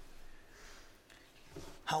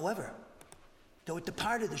 However, though it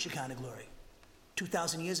departed the Shekinah glory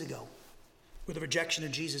 2,000 years ago with the rejection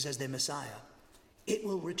of Jesus as their Messiah, it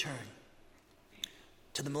will return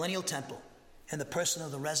to the millennial temple in the person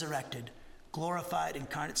of the resurrected, glorified,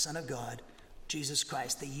 incarnate Son of God, Jesus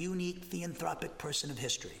Christ, the unique theanthropic person of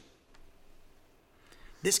history.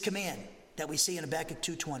 This command that we see in Habakkuk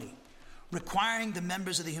 2:20, requiring the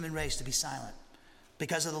members of the human race to be silent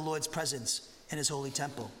because of the Lord's presence in his holy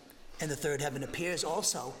temple in the third heaven, appears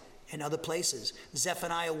also in other places.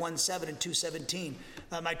 Zephaniah 1:7 and 2:17.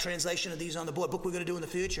 My translation of these on the board, book we're going to do in the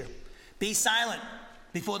future. Be silent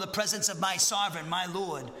before the presence of my sovereign, my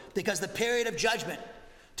Lord, because the period of judgment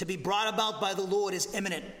to be brought about by the Lord is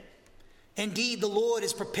imminent. Indeed, the Lord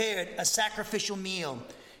has prepared a sacrificial meal.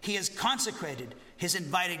 He has consecrated his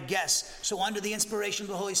invited guests. So under the inspiration of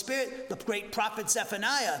the Holy Spirit, the great prophet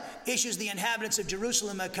Zephaniah issues the inhabitants of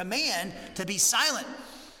Jerusalem a command to be silent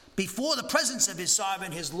before the presence of his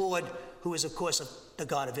sovereign, his Lord, who is, of course, the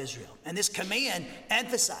God of Israel. And this command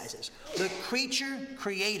emphasizes the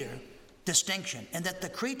creature-creator distinction, and that the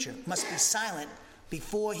creature must be silent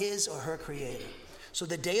before his or her creator. So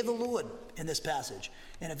the day of the Lord in this passage,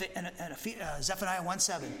 in Zephaniah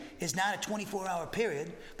 1:7, is not a 24-hour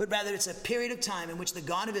period, but rather it's a period of time in which the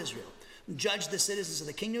God of Israel judged the citizens of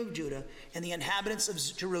the kingdom of Judah and the inhabitants of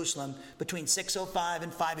Jerusalem between 605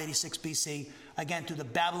 and 586 BC, again through the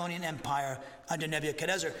Babylonian Empire under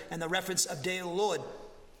Nebuchadnezzar. And the reference of day of the Lord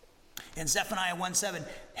in Zephaniah 1:7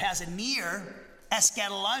 has a near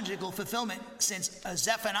eschatological fulfillment, since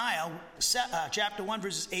Zephaniah chapter 1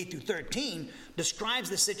 verses 8 through 13 describes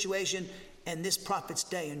the situation in this prophet's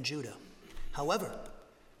day in Judah. However,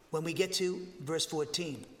 when we get to verse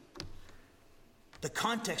 14, the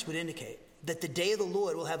context would indicate that the day of the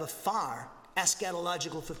Lord will have a far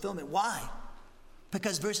eschatological fulfillment. Why?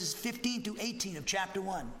 Because verses 15 through 18 of chapter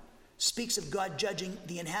 1 speaks of God judging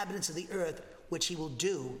the inhabitants of the earth, which he will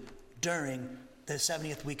do during the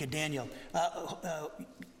 70th week of Daniel.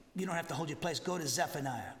 You don't have to hold your place. Go to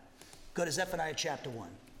Zephaniah. Go to Zephaniah chapter 1,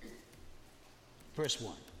 verse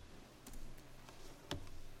 1.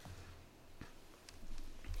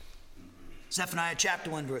 Zephaniah chapter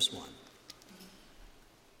 1, verse 1.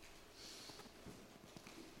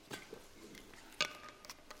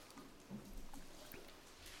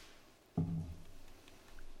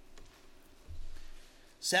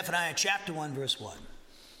 Zephaniah chapter 1, verse 1.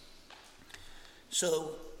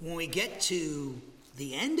 So when we get to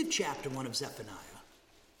the end of chapter 1 of Zephaniah,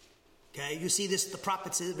 okay, you see this, the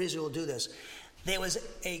prophets of Israel will do this. There was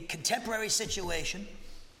a contemporary situation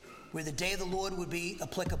where the day of the Lord would be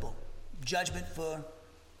applicable, judgment for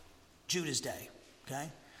Judah's day,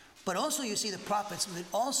 okay? But also you see the prophets that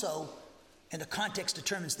also, and the context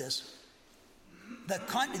determines this, the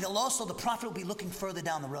prophet will be looking further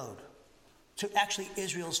down the road to actually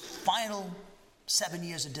Israel's final 7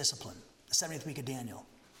 years of discipline, the 70th week of Daniel,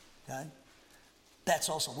 okay? That's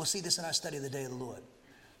also, we'll see this in our study of the day of the Lord.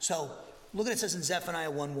 So look at it, says in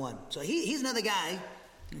Zephaniah 1:1. So he's another guy,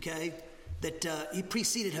 okay, that he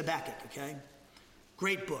preceded Habakkuk, okay?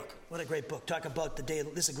 Great book. What a great book. Talk about the day,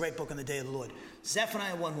 this is a great book on the day of the Lord.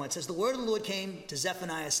 Zephaniah 1:1 says, the word of the Lord came to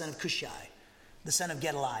Zephaniah, son of Cushai, the son of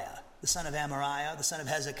Gedaliah, the son of Amariah, the son of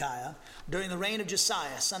Hezekiah, during the reign of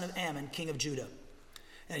Josiah, son of Ammon, king of Judah.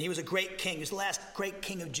 And he was a great king. He was the last great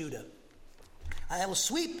king of Judah. I will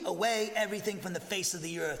sweep away everything from the face of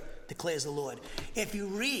the earth, declares the Lord. If you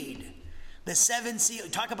read the seven seal,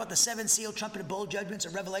 talk about the seven seal, trumpet, and bowl judgments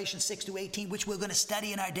of Revelation 6 to 18, which we're going to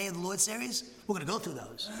study in our Day of the Lord series, we're going to go through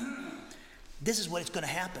those. This is what is going to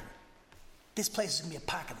happen. This place is going to be a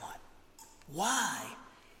parking lot. Why?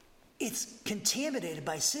 It's contaminated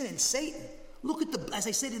by sin and Satan. Look at the, as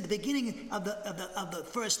I said in the beginning of the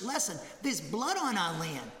first lesson, there's blood on our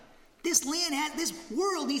land. This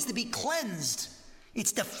world needs to be cleansed.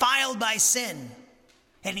 It's defiled by sin.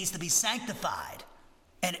 It needs to be sanctified.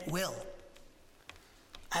 And it will.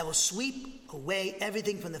 I will sweep away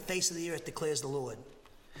everything from the face of the earth, declares the Lord.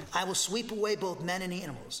 I will sweep away both men and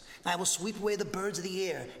animals. I will sweep away the birds of the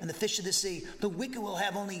air and the fish of the sea. The wicked will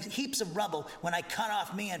have only heaps of rubble when I cut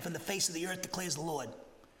off man from the face of the earth, declares the Lord.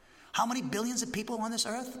 How many billions of people are on this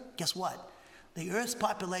earth? Guess what? The earth's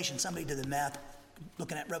population, somebody did the math,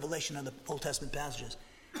 looking at Revelation and the Old Testament passages,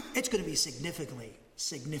 it's going to be significantly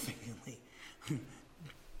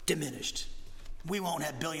diminished. We won't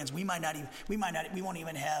have billions. We might have a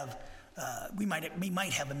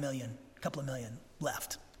couple of million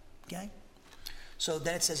left. Okay? So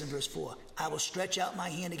then it says in verse 4, I will stretch out my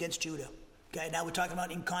hand against Judah. Okay, now we're talking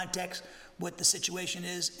about in context what the situation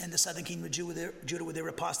is in the southern kingdom of Judah with their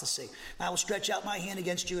apostasy. I will stretch out my hand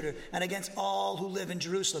against Judah and against all who live in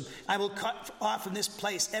Jerusalem. I will cut off from this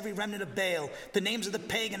place every remnant of Baal, the names of the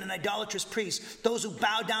pagan and idolatrous priests, those who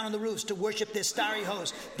bow down on the roofs to worship their starry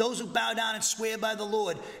host, those who bow down and swear by the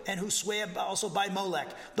Lord and who swear also by Molech,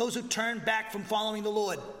 those who turn back from following the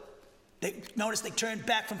Lord. Notice they turned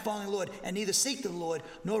back from following the Lord and neither seek the Lord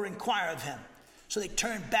nor inquire of him. So they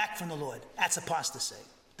turned back from the Lord. That's apostasy.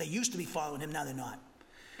 They used to be following him, now they're not.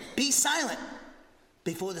 Be silent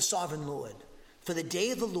before the sovereign Lord, for the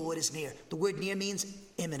day of the Lord is near. The word near means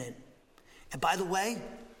imminent. And by the way,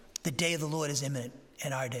 the day of the Lord is imminent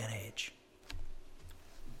in our day and age.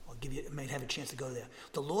 I might have a chance to go there.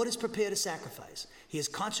 The Lord has prepared a sacrifice. He has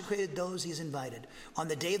consecrated those he has invited. On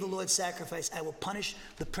the day of the Lord's sacrifice, I will punish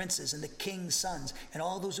the princes and the king's sons and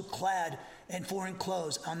all those who clad in foreign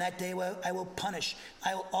clothes. On that day, I will punish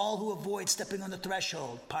all who avoid stepping on the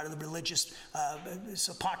threshold, part of the religious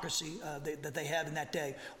hypocrisy that they have in that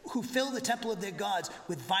day, who fill the temple of their gods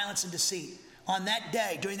with violence and deceit. On that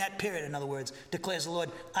day, during that period, in other words, declares the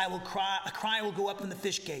Lord, a cry will go up from the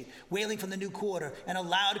fish gate, wailing from the new quarter, and a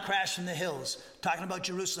loud crash from the hills, talking about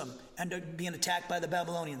Jerusalem and being attacked by the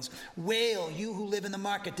Babylonians. Wail, you who live in the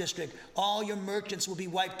market district. All your merchants will be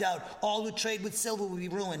wiped out. All who trade with silver will be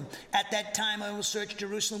ruined. At that time, I will search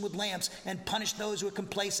Jerusalem with lamps and punish those who are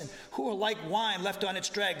complacent, who are like wine left on its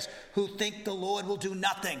dregs, who think the Lord will do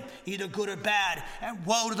nothing, either good or bad. And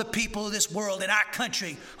woe to the people of this world in our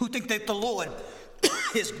country who think that the Lord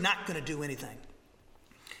is not going to do anything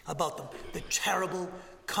about the terrible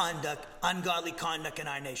conduct, ungodly conduct in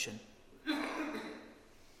our nation.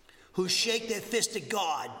 Who shake their fist at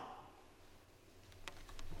God.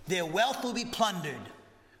 Their wealth will be plundered.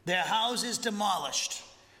 Their houses demolished.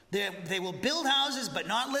 They will build houses but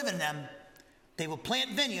not live in them. They will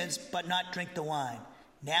plant vineyards but not drink the wine.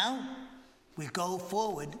 Now, we go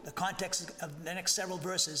forward. The context of the next several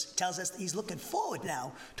verses tells us that he's looking forward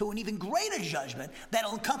now to an even greater judgment that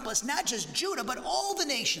will encompass not just Judah, but all the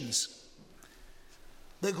nations.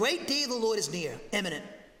 The great day of the Lord is near, imminent,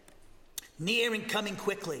 near and coming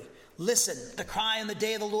quickly. Listen, the cry on the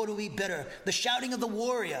day of the Lord will be bitter, the shouting of the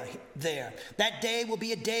warrior there. That day will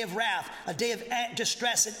be a day of wrath, a day of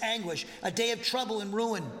distress and anguish, a day of trouble and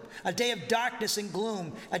ruin, a day of darkness and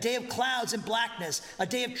gloom, a day of clouds and blackness, a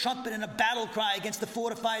day of trumpet and a battle cry against the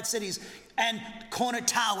fortified cities and corner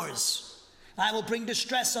towers. I will bring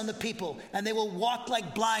distress on the people, and they will walk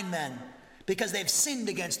like blind men, because they've sinned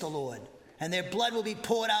against the Lord, and their blood will be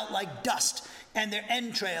poured out like dust, and their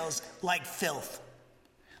entrails like filth.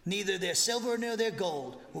 Neither their silver nor their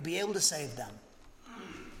gold will be able to save them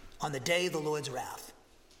on the day of the Lord's wrath.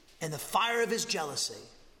 In the fire of his jealousy,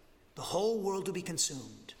 the whole world will be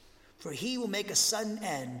consumed, for he will make a sudden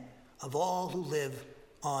end of all who live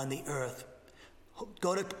on the earth.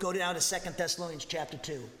 Go down to 2 Thessalonians chapter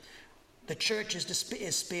 2. The church is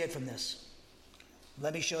spared from this.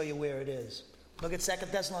 Let me show you where it is. Look at 2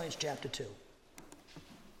 Thessalonians chapter 2.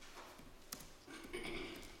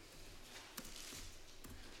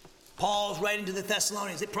 Paul's writing to the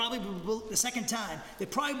Thessalonians. The second time. They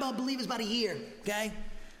probably about believers about a year, okay?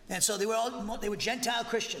 And so they were Gentile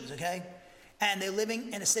Christians, okay? And they're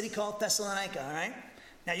living in a city called Thessalonica, all right?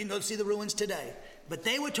 Now you can go see the ruins today. But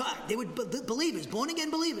they were taught, they were believers, born again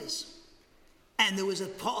believers. And there was a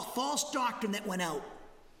false doctrine that went out.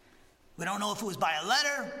 We don't know if it was by a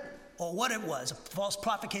letter or what it was. A false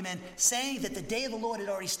prophet came in saying that the day of the Lord had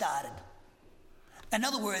already started. In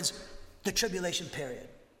other words, the tribulation period.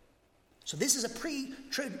 So this is a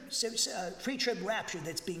pre-trib rapture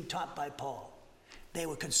that's being taught by Paul. They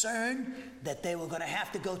were concerned that they were going to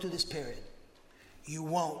have to go through this period. You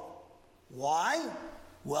won't. Why?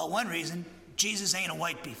 Well, one reason, Jesus ain't a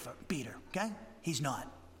white beater, okay? He's not.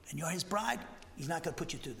 And you're his bride, he's not going to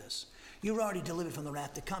put you through this. You're already delivered from the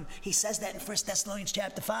wrath to come. He says that in 1 Thessalonians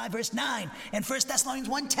chapter 5, verse 9, and 1 Thessalonians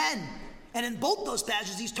 1:10. And in both those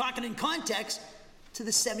passages, he's talking in context to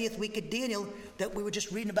the 70th week of Daniel that we were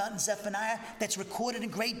just reading about in Zephaniah, that's recorded in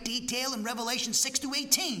great detail in Revelation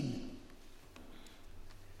 6-18.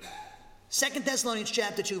 2 Thessalonians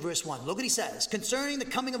chapter 2, verse 1. Look what he says. Concerning the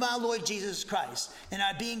coming of our Lord Jesus Christ and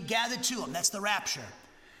our being gathered to him. That's the rapture.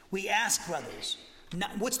 We ask, brothers,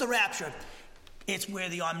 what's the rapture? It's where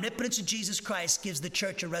the omnipotence of Jesus Christ gives the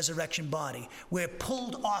church a resurrection body. We're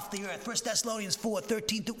pulled off the earth. 1 Thessalonians 4,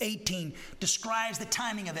 13 through 18 describes the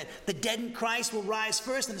timing of it. The dead in Christ will rise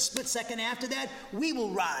first, and a split second after that, we will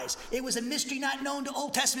rise. It was a mystery not known to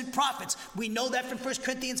Old Testament prophets. We know that from 1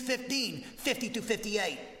 Corinthians 15, 50 through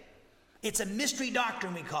 58. It's a mystery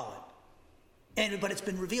doctrine, we call it. But it's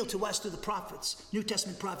been revealed to us through the prophets, New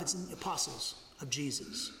Testament prophets and the apostles of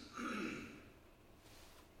Jesus.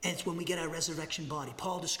 And it's when we get our resurrection body.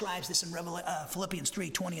 Paul describes this in Philippians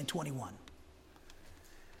 3, 20 and 21.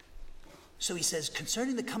 So he says,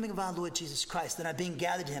 concerning the coming of our Lord Jesus Christ, that are being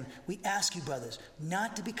gathered to him, we ask you, brothers,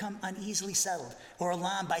 not to become uneasily settled or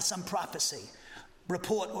alarmed by some prophecy,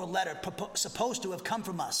 report, or letter supposed to have come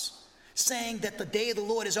from us, saying that the day of the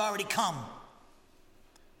Lord has already come.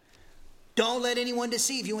 Don't let anyone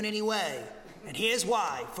deceive you in any way. And here's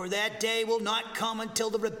why. For that day will not come until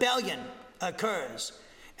the rebellion occurs,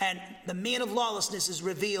 and the man of lawlessness is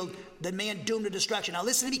revealed, the man doomed to destruction. Now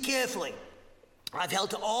listen to me carefully. I've held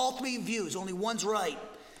to all three views. Only one's right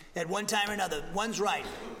at one time or another. One's right.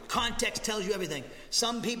 Context tells you everything.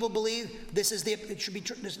 Some people believe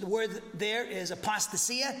the word there is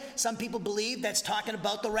apostasia. Some people believe that's talking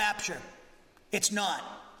about the rapture. It's not.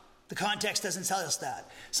 The context doesn't tell us that.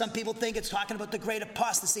 Some people think it's talking about the great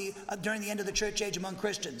apostasy during the end of the church age among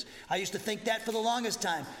Christians. I used to think that for the longest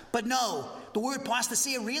time. But no, the word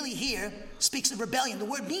apostasia really here speaks of rebellion. The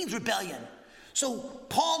word means rebellion. So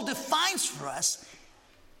Paul defines for us,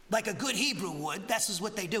 like a good Hebrew would, that's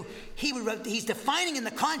what they do. He's defining in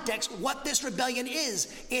the context what this rebellion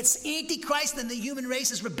is. It's Antichrist and the human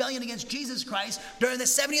race's rebellion against Jesus Christ during the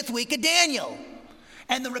 70th week of Daniel.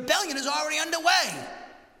 And the rebellion is already underway.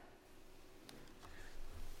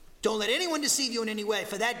 Don't let anyone deceive you in any way,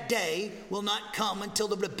 for that day will not come until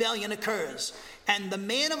the rebellion occurs. And the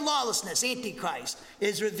man of lawlessness, Antichrist,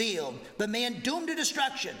 is revealed, the man doomed to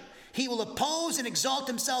destruction. He will oppose and exalt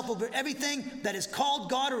himself over everything that is called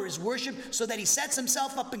God or is worshipped, so that he sets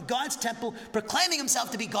himself up in God's temple, proclaiming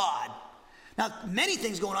himself to be God. Now, many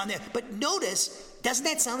things going on there, but notice, doesn't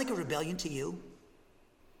that sound like a rebellion to you?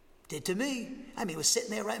 Did to me. I mean, it was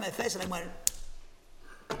sitting there right in my face, and I went,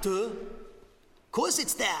 duh. Of course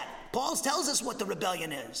it's that. Paul tells us what the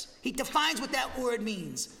rebellion is. He defines what that word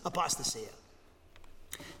means, apostasia.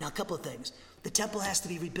 Now, a couple of things. The temple has to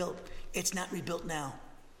be rebuilt. It's not rebuilt now.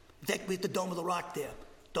 In fact, we have the Dome of the Rock there.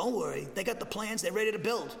 Don't worry. They got the plans. They're ready to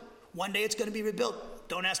build. One day it's going to be rebuilt.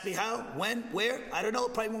 Don't ask me how, when, where. I don't know.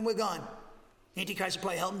 Probably when we're gone. Antichrist will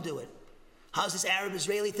probably help them do it. How's this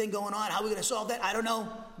Arab-Israeli thing going on? How are we going to solve that? I don't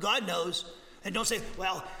know. God knows. And don't say,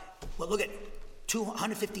 well, look at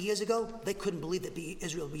 250 years ago, they couldn't believe that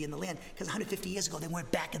Israel would be in the land, because 150 years ago, they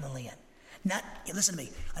weren't back in the land. Listen to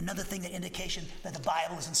me, another thing, that indication that the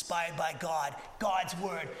Bible is inspired by God, God's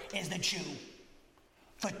word, is the Jew.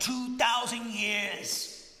 For 2,000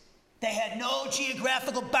 years, they had no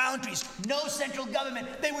geographical boundaries, no central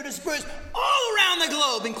government. They were dispersed all around the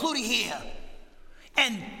globe, including here.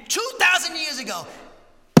 And 2,000 years ago,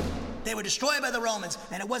 they were destroyed by the Romans,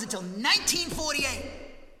 and it wasn't until 1948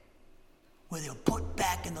 where they were put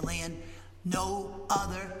back in the land. No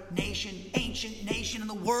other nation, ancient nation in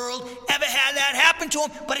the world ever had that happen to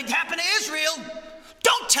them, but it happened to Israel.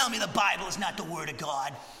 Don't tell me the Bible is not the Word of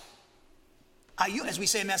God. Are you, as we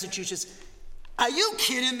say in Massachusetts, are you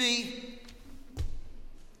kidding me?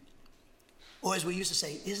 Or as we used to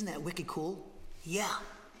say, isn't that wicked cool? Yeah,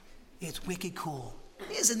 it's wicked cool.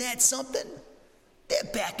 Isn't that something?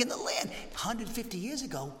 They're back in the land. 150 years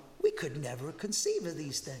ago, we could never conceive of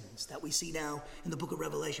these things that we see now in the book of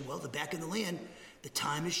Revelation. Well, they're back in the land. The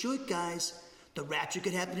time is short, guys. The rapture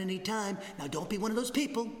could happen any time. Now, don't be one of those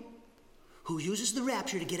people who uses the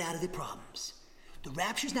rapture to get out of their problems. The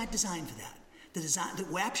rapture is not designed for that. The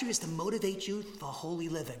rapture is to motivate you for holy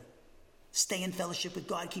living. Stay in fellowship with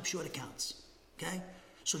God, keep short accounts. Okay?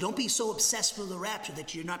 So don't be so obsessed with the rapture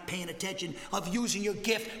that you're not paying attention of using your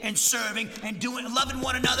gift and serving and loving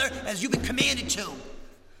one another as you've been commanded to.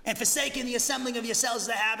 And forsaking the assembling of yourselves is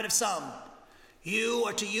the habit of some. You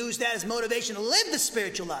are to use that as motivation to live the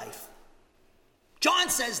spiritual life. John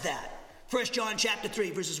says that. 1 John chapter 3,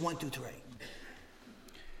 verses 1 through 3.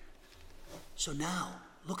 So now,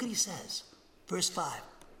 look what he says. Verse 5.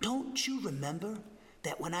 Don't you remember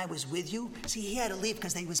that when I was with you? See, he had to leave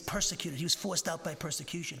because he was persecuted. He was forced out by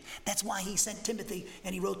persecution. That's why he sent Timothy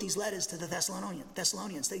and he wrote these letters to the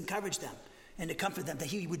Thessalonians to encourage them and to comfort them that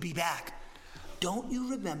he would be back. don't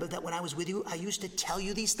you remember that when I was with you, I used to tell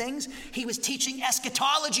you these things? He was teaching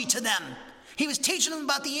eschatology to them. He was teaching them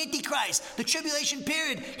about the Antichrist, the tribulation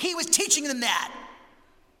period. He was teaching them that.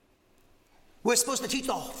 We're supposed to teach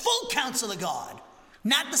the full counsel of God,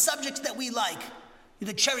 not the subjects that we like.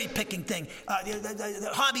 The cherry picking thing, the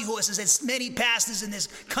hobby horses, as many pastors in this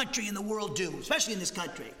country and the world do, especially in this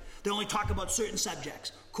country. They only talk about certain subjects.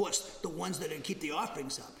 Of course, the ones that keep the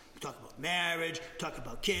offerings up. We talk about marriage, talk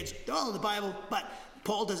about kids. They're all in the Bible, but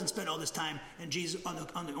Paul doesn't spend all this time and Jesus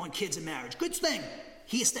on kids and marriage. Good thing.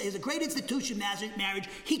 He is a great institution, marriage.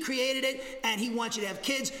 He created it, and he wants you to have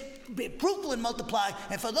kids, be fruitful and multiply.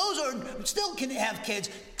 And for those who still can have kids,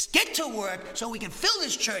 get to work so we can fill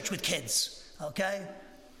this church with kids. Okay?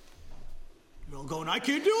 You're all going, I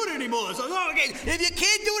can't do it anymore. So, okay, if you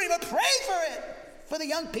can't do it anymore, pray for it. For the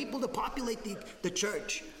young people to populate the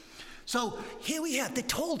church. So here we have,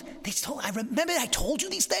 I remember I told you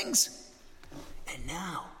these things. And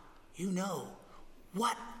now you know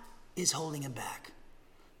what is holding him back.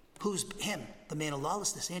 Who's him? The man of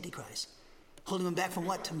lawlessness, Antichrist. Holding him back from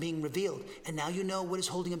what? From being revealed. And now you know what is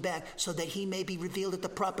holding him back so that he may be revealed at the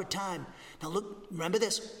proper time. Now look, remember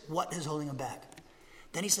this. What is holding him back?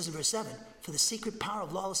 Then he says in verse 7, for the secret power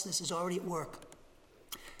of lawlessness is already at work.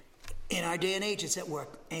 In our day and age, it's at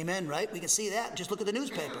work. Amen, right? We can see that. Just look at the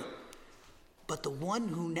newspaper. But the one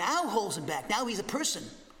who now holds him back, now he's a person,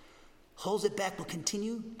 holds it back, will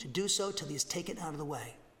continue to do so till he is taken out of the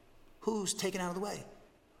way. Who's taken out of the way?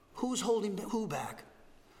 Who's holding who back?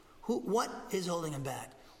 What is holding him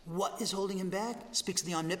back? What is holding him back speaks of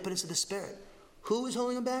the omnipotence of the Spirit. Who is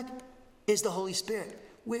holding him back? Is the Holy Spirit.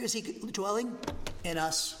 Where is he dwelling? In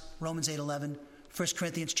us. Romans 8:11. 1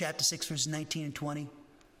 Corinthians chapter 6, verses 19 and 20.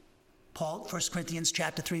 Paul, 1 Corinthians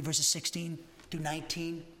chapter 3, verses 16 to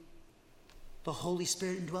 19. The Holy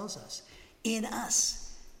Spirit indwells us. In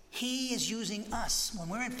us. He is using us. When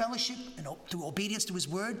we're in fellowship and through obedience to his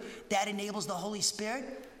word, that enables the Holy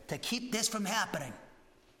Spirit to keep this from happening.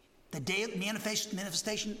 The day of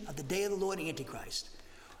manifestation of the day of the Lord, Antichrist.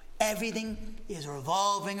 Everything is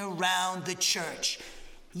revolving around the church.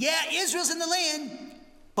 Yeah, Israel's in the land,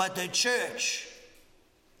 but the church,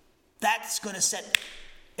 that's going to set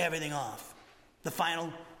everything off. The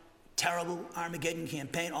final terrible Armageddon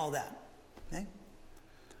campaign, all that. Okay?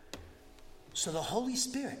 So the Holy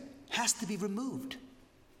Spirit has to be removed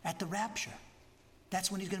at the rapture. That's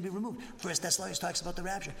when he's going to be removed. 1 Thessalonians talks about the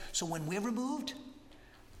rapture. So when we're removed,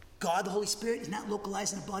 God, the Holy Spirit, is not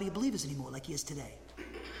localized in a body of believers anymore like he is today.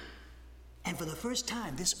 And for the first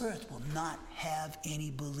time, this earth will not have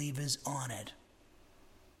any believers on it.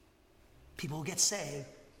 People will get saved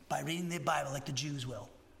by reading their Bible like the Jews will.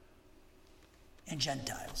 And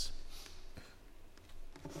Gentiles.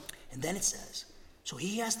 And then it says, so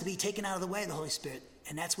he has to be taken out of the way, the Holy Spirit.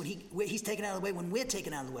 And that's when he's taken out of the way when we're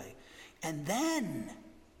taken out of the way. And then,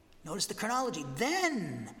 notice the chronology,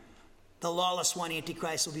 then the lawless one,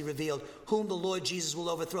 Antichrist, will be revealed, whom the Lord Jesus will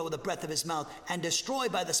overthrow with the breath of his mouth and destroy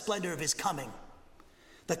by the splendor of his coming.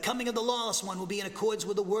 The coming of the lawless one will be in accordance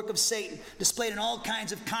with the work of Satan, displayed in all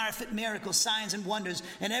kinds of counterfeit miracles, signs, and wonders,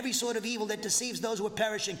 and every sort of evil that deceives those who are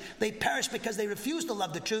perishing. They perish because they refuse to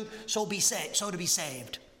love the truth, so to be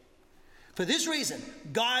saved. For this reason,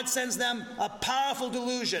 God sends them a powerful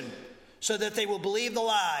delusion so that they will believe the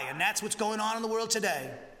lie. And that's what's going on in the world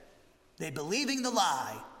today. They're believing the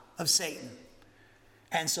lie of Satan.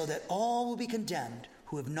 And so that all will be condemned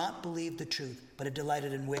who have not believed the truth, but have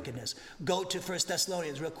delighted in wickedness. Go to 1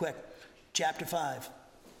 Thessalonians real quick, chapter 5.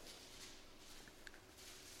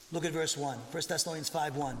 Look at verse 1. 1 Thessalonians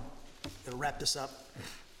 5:1. It'll wrap this up.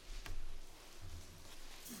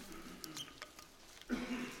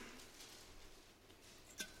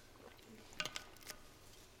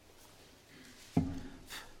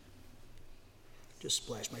 Just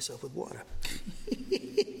splash myself with water.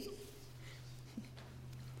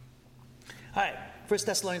 All right, 1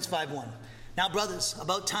 Thessalonians 5:1. Now, brothers,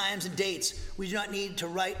 about times and dates, we do not need to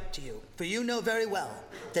write to you, for you know very well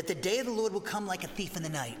that the day of the Lord will come like a thief in the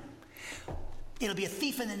night. It'll be a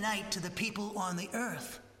thief in the night to the people on the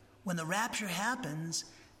earth. When the rapture happens,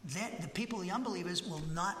 the people, the unbelievers, will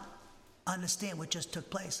not understand what just took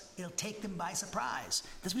place. It'll take them by surprise.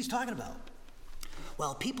 That's what he's talking about.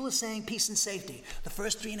 Well, people are saying peace and safety. The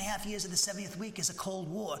first 3.5 years of the 70th week is a Cold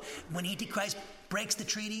War. When Antichrist breaks the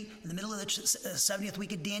treaty in the middle of the 70th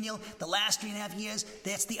week of Daniel, the last 3.5 years,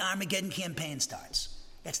 that's the Armageddon campaign starts.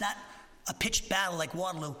 It's not a pitched battle like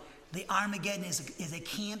Waterloo. The Armageddon is a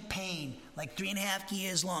campaign like 3.5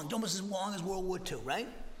 years long, almost as long as World War II, right?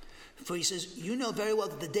 For he says, you know very well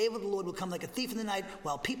that the day of the Lord will come like a thief in the night,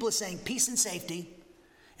 while people are saying peace and safety,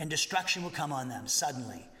 and destruction will come on them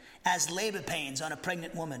suddenly. as labor pains on a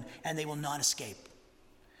pregnant woman, and they will not escape.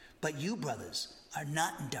 But you, brothers, are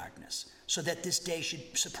not in darkness, so that this day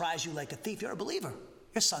should surprise you like a thief. You're a believer.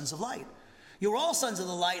 You're sons of light. You're all sons of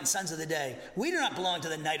the light and sons of the day. We do not belong to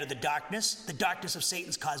the night or the darkness of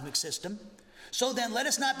Satan's cosmic system. So then let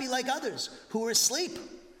us not be like others who are asleep,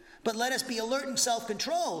 but let us be alert and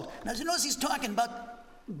self-controlled. Now, you notice he's talking about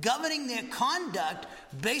governing their conduct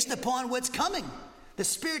based upon what's coming. The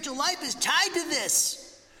spiritual life is tied to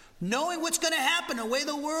this. Knowing what's going to happen, the way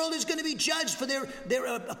the world is going to be judged for their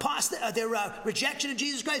rejection of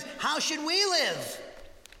Jesus Christ. How should we live?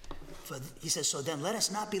 He says, so then let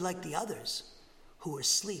us not be like the others who are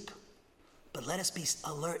asleep, but let us be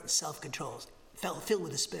alert and self-controlled, filled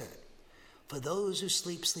with the Spirit. For those who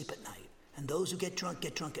sleep, sleep at night, and those who get drunk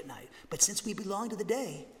at night. But since we belong to the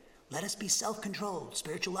day, let us be self-controlled,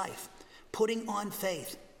 spiritual life, putting on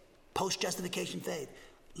faith, post-justification faith,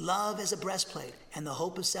 love as a breastplate, and the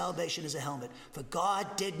hope of salvation as a helmet. For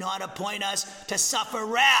God did not appoint us to suffer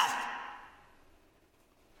wrath,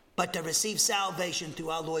 but to receive salvation through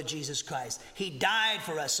our Lord Jesus Christ. He died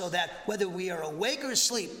for us so that whether we are awake or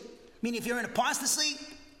asleep, meaning if you're in apostasy,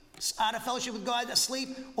 out of fellowship with God, asleep,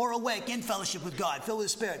 or awake, in fellowship with God, filled with the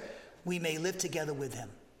Spirit, we may live together with him.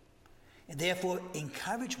 And therefore,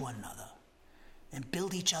 encourage one another and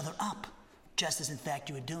build each other up, just as in fact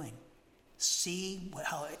you are doing. See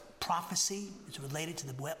how prophecy is related to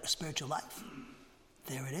the spiritual life.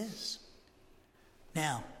 There it is.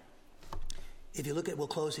 Now, if you look at, we'll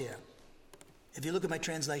close here. If you look at my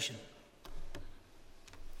translation,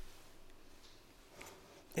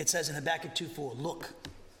 it says in Habakkuk 2:4, look,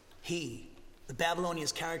 the Babylonian,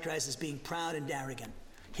 is characterized as being proud and arrogant.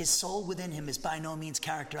 His soul within him is by no means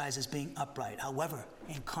characterized as being upright. However,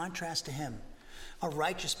 in contrast to him, a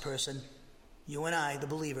righteous person, you and I, the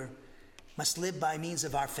believer, must live by means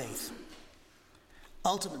of our faith.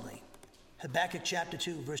 Ultimately, Habakkuk chapter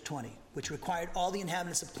 2, verse 20, which required all the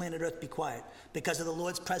inhabitants of planet Earth be quiet because of the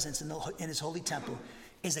Lord's presence in his holy temple,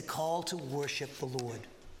 is a call to worship the Lord,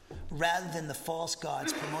 rather than the false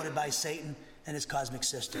gods promoted by Satan and his cosmic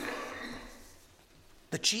system.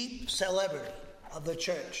 The chief celebrity of the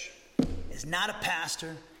church is not a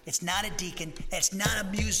pastor, it's not a deacon, it's not a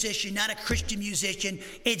musician, not a Christian musician,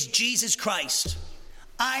 it's Jesus Christ.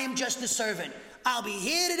 I am just a servant. I'll be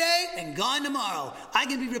here today and gone tomorrow. I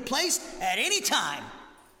can be replaced at any time.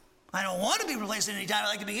 I don't want to be replaced at any time. I'd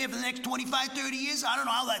like to be here for the next 25, 30 years. I don't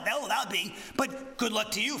know how that'll be, but good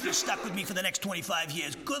luck to you if you're stuck with me for the next 25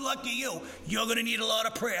 years. Good luck to you. You're going to need a lot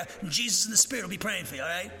of prayer, and Jesus and the Spirit will be praying for you, all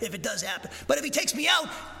right, if it does happen. But if he takes me out,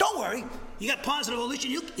 don't worry. You got positive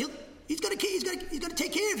volition. He's going to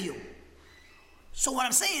take care of you. So what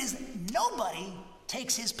I'm saying is nobody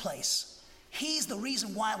takes his place. He's the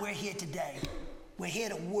reason why we're here today. We're here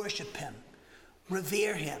to worship him,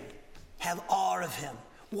 revere him, have awe of him.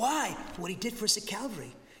 Why? For what he did for us at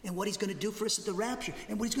Calvary, and what he's going to do for us at the rapture,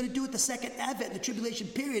 and what he's going to do at the second advent, the tribulation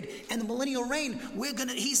period, and the millennial reign. We're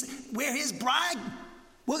his bride.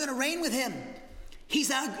 We're going to reign with him. He's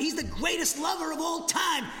the greatest lover of all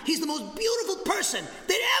time. He's the most beautiful person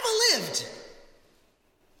that ever lived.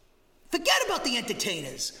 Forget about the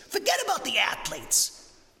entertainers. Forget about the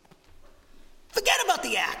athletes. Forget about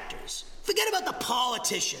the actors. Forget about the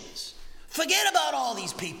politicians. Forget about all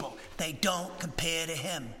these people. They don't compare to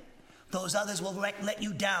him. Those others will let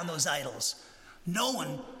you down, those idols. No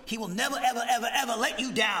one, he will never, ever, ever, ever let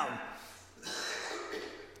you down.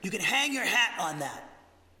 You can hang your hat on that.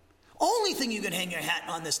 Only thing you can hang your hat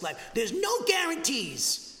on this life. There's no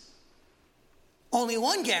guarantees. Only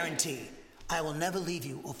one guarantee. I will never leave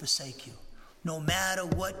you or forsake you. No matter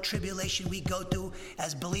what tribulation we go through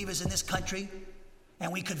as believers in this country,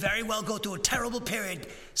 and we could very well go through a terrible period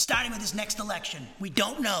starting with this next election. We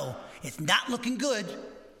don't know. It's not looking good.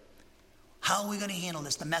 How are we going to handle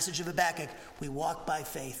this? The message of Habakkuk, we walk by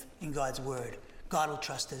faith in God's word. God will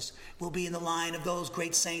trust us. We'll be in the line of those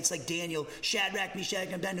great saints like Daniel, Shadrach, Meshach,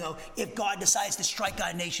 and Abednego, if God decides to strike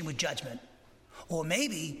our nation with judgment. Or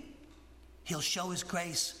maybe he'll show his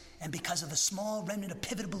grace, and because of a small remnant of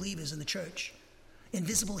pivotal believers in the church,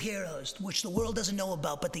 invisible heroes, which the world doesn't know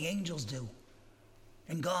about, but the angels do.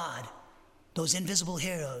 And God, those invisible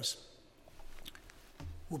heroes,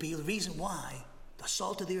 will be the reason why, the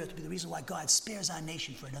salt of the earth will be the reason why God spares our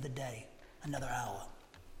nation for another day, another hour.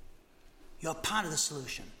 You're part of the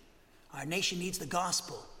solution. Our nation needs the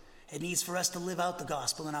gospel. It needs for us to live out the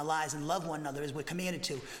gospel in our lives and love one another as we're commanded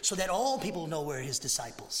to, so that all people know we're his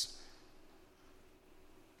disciples.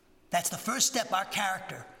 That's the first step, our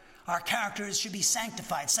character. Our character should be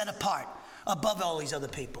sanctified, set apart, above all these other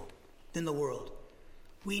people in the world.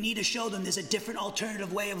 We need to show them there's a different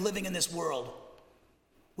alternative way of living in this world.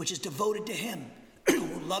 which is devoted to him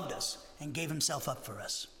who loved us and gave himself up for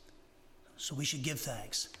us. So we should give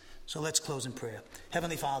thanks. So let's close in prayer.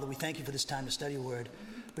 Heavenly Father, we thank you for this time to study your word.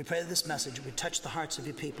 We pray that this message would touch the hearts of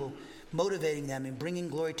your people, motivating them and bringing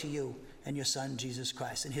glory to you and your Son, Jesus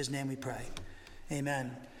Christ. In his name we pray.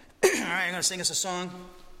 Amen. All right, I'm going to sing us a song.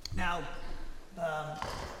 Now, for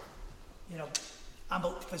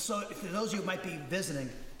those of you who might be visiting,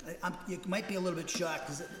 you might be a little bit shocked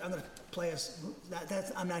because I'm going to play us.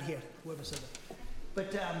 I'm not here, whoever said that.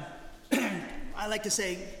 But I like to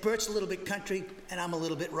say Bert's a little bit country and I'm a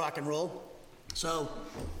little bit rock and roll. So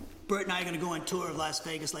Bert and I are going to go on tour of Las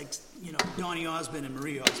Vegas like, Donny Osmond and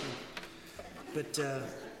Marie Osmond. But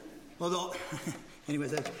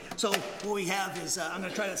anyways, so what we have is I'm going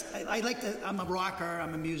to try to. I'm a rocker.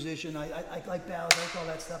 I'm a musician. I like ballads. I like all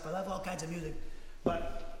that stuff. I love all kinds of music.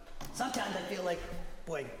 But sometimes I feel like,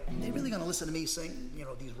 boy, they're really going to listen to me sing.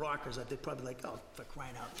 These rockers. They're probably like, oh, for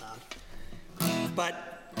crying out loud. But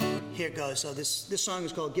here it goes. So this song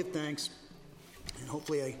is called "Give Thanks," and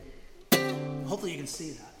hopefully you can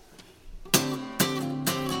see that.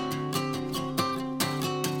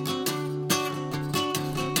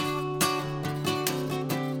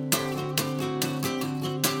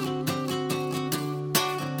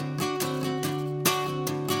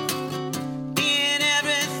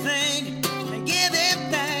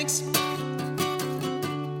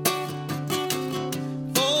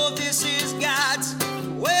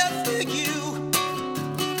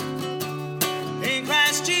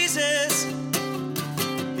 Jesus,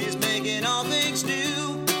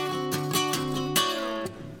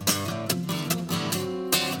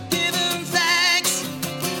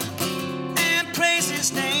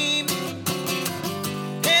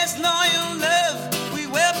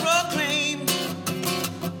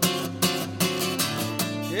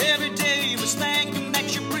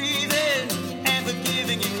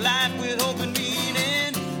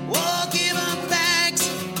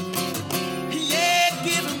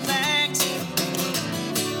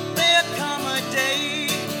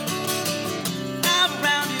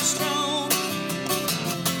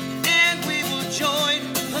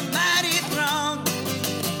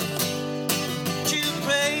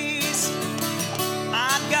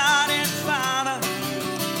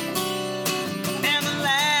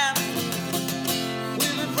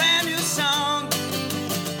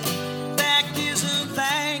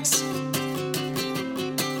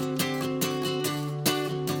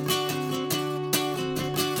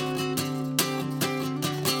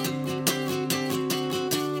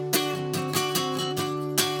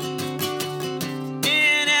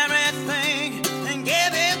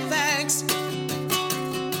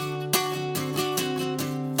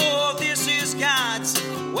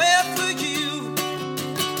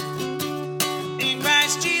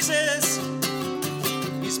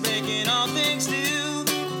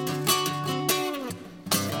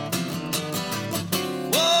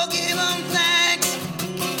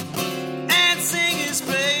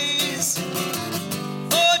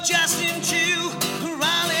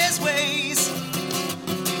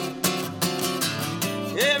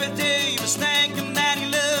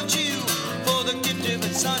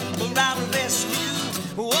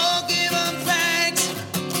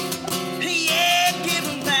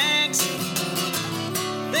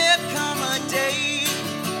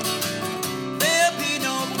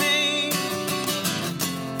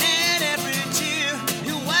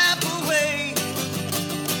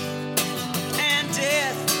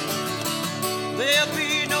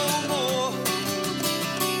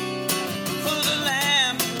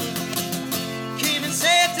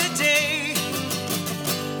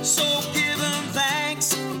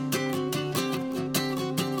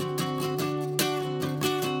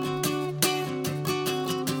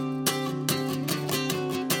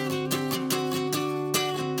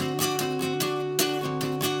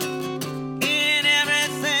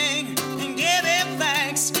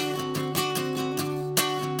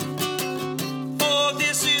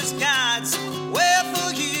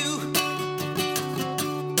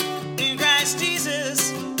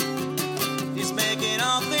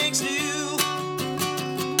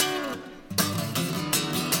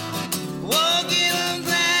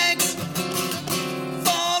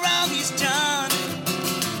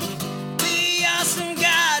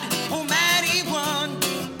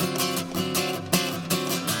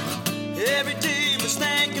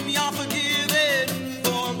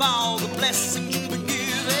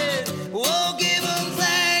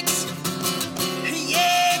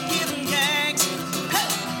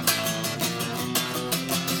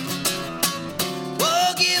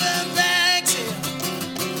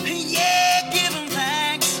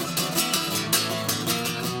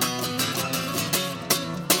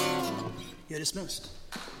 dismissed.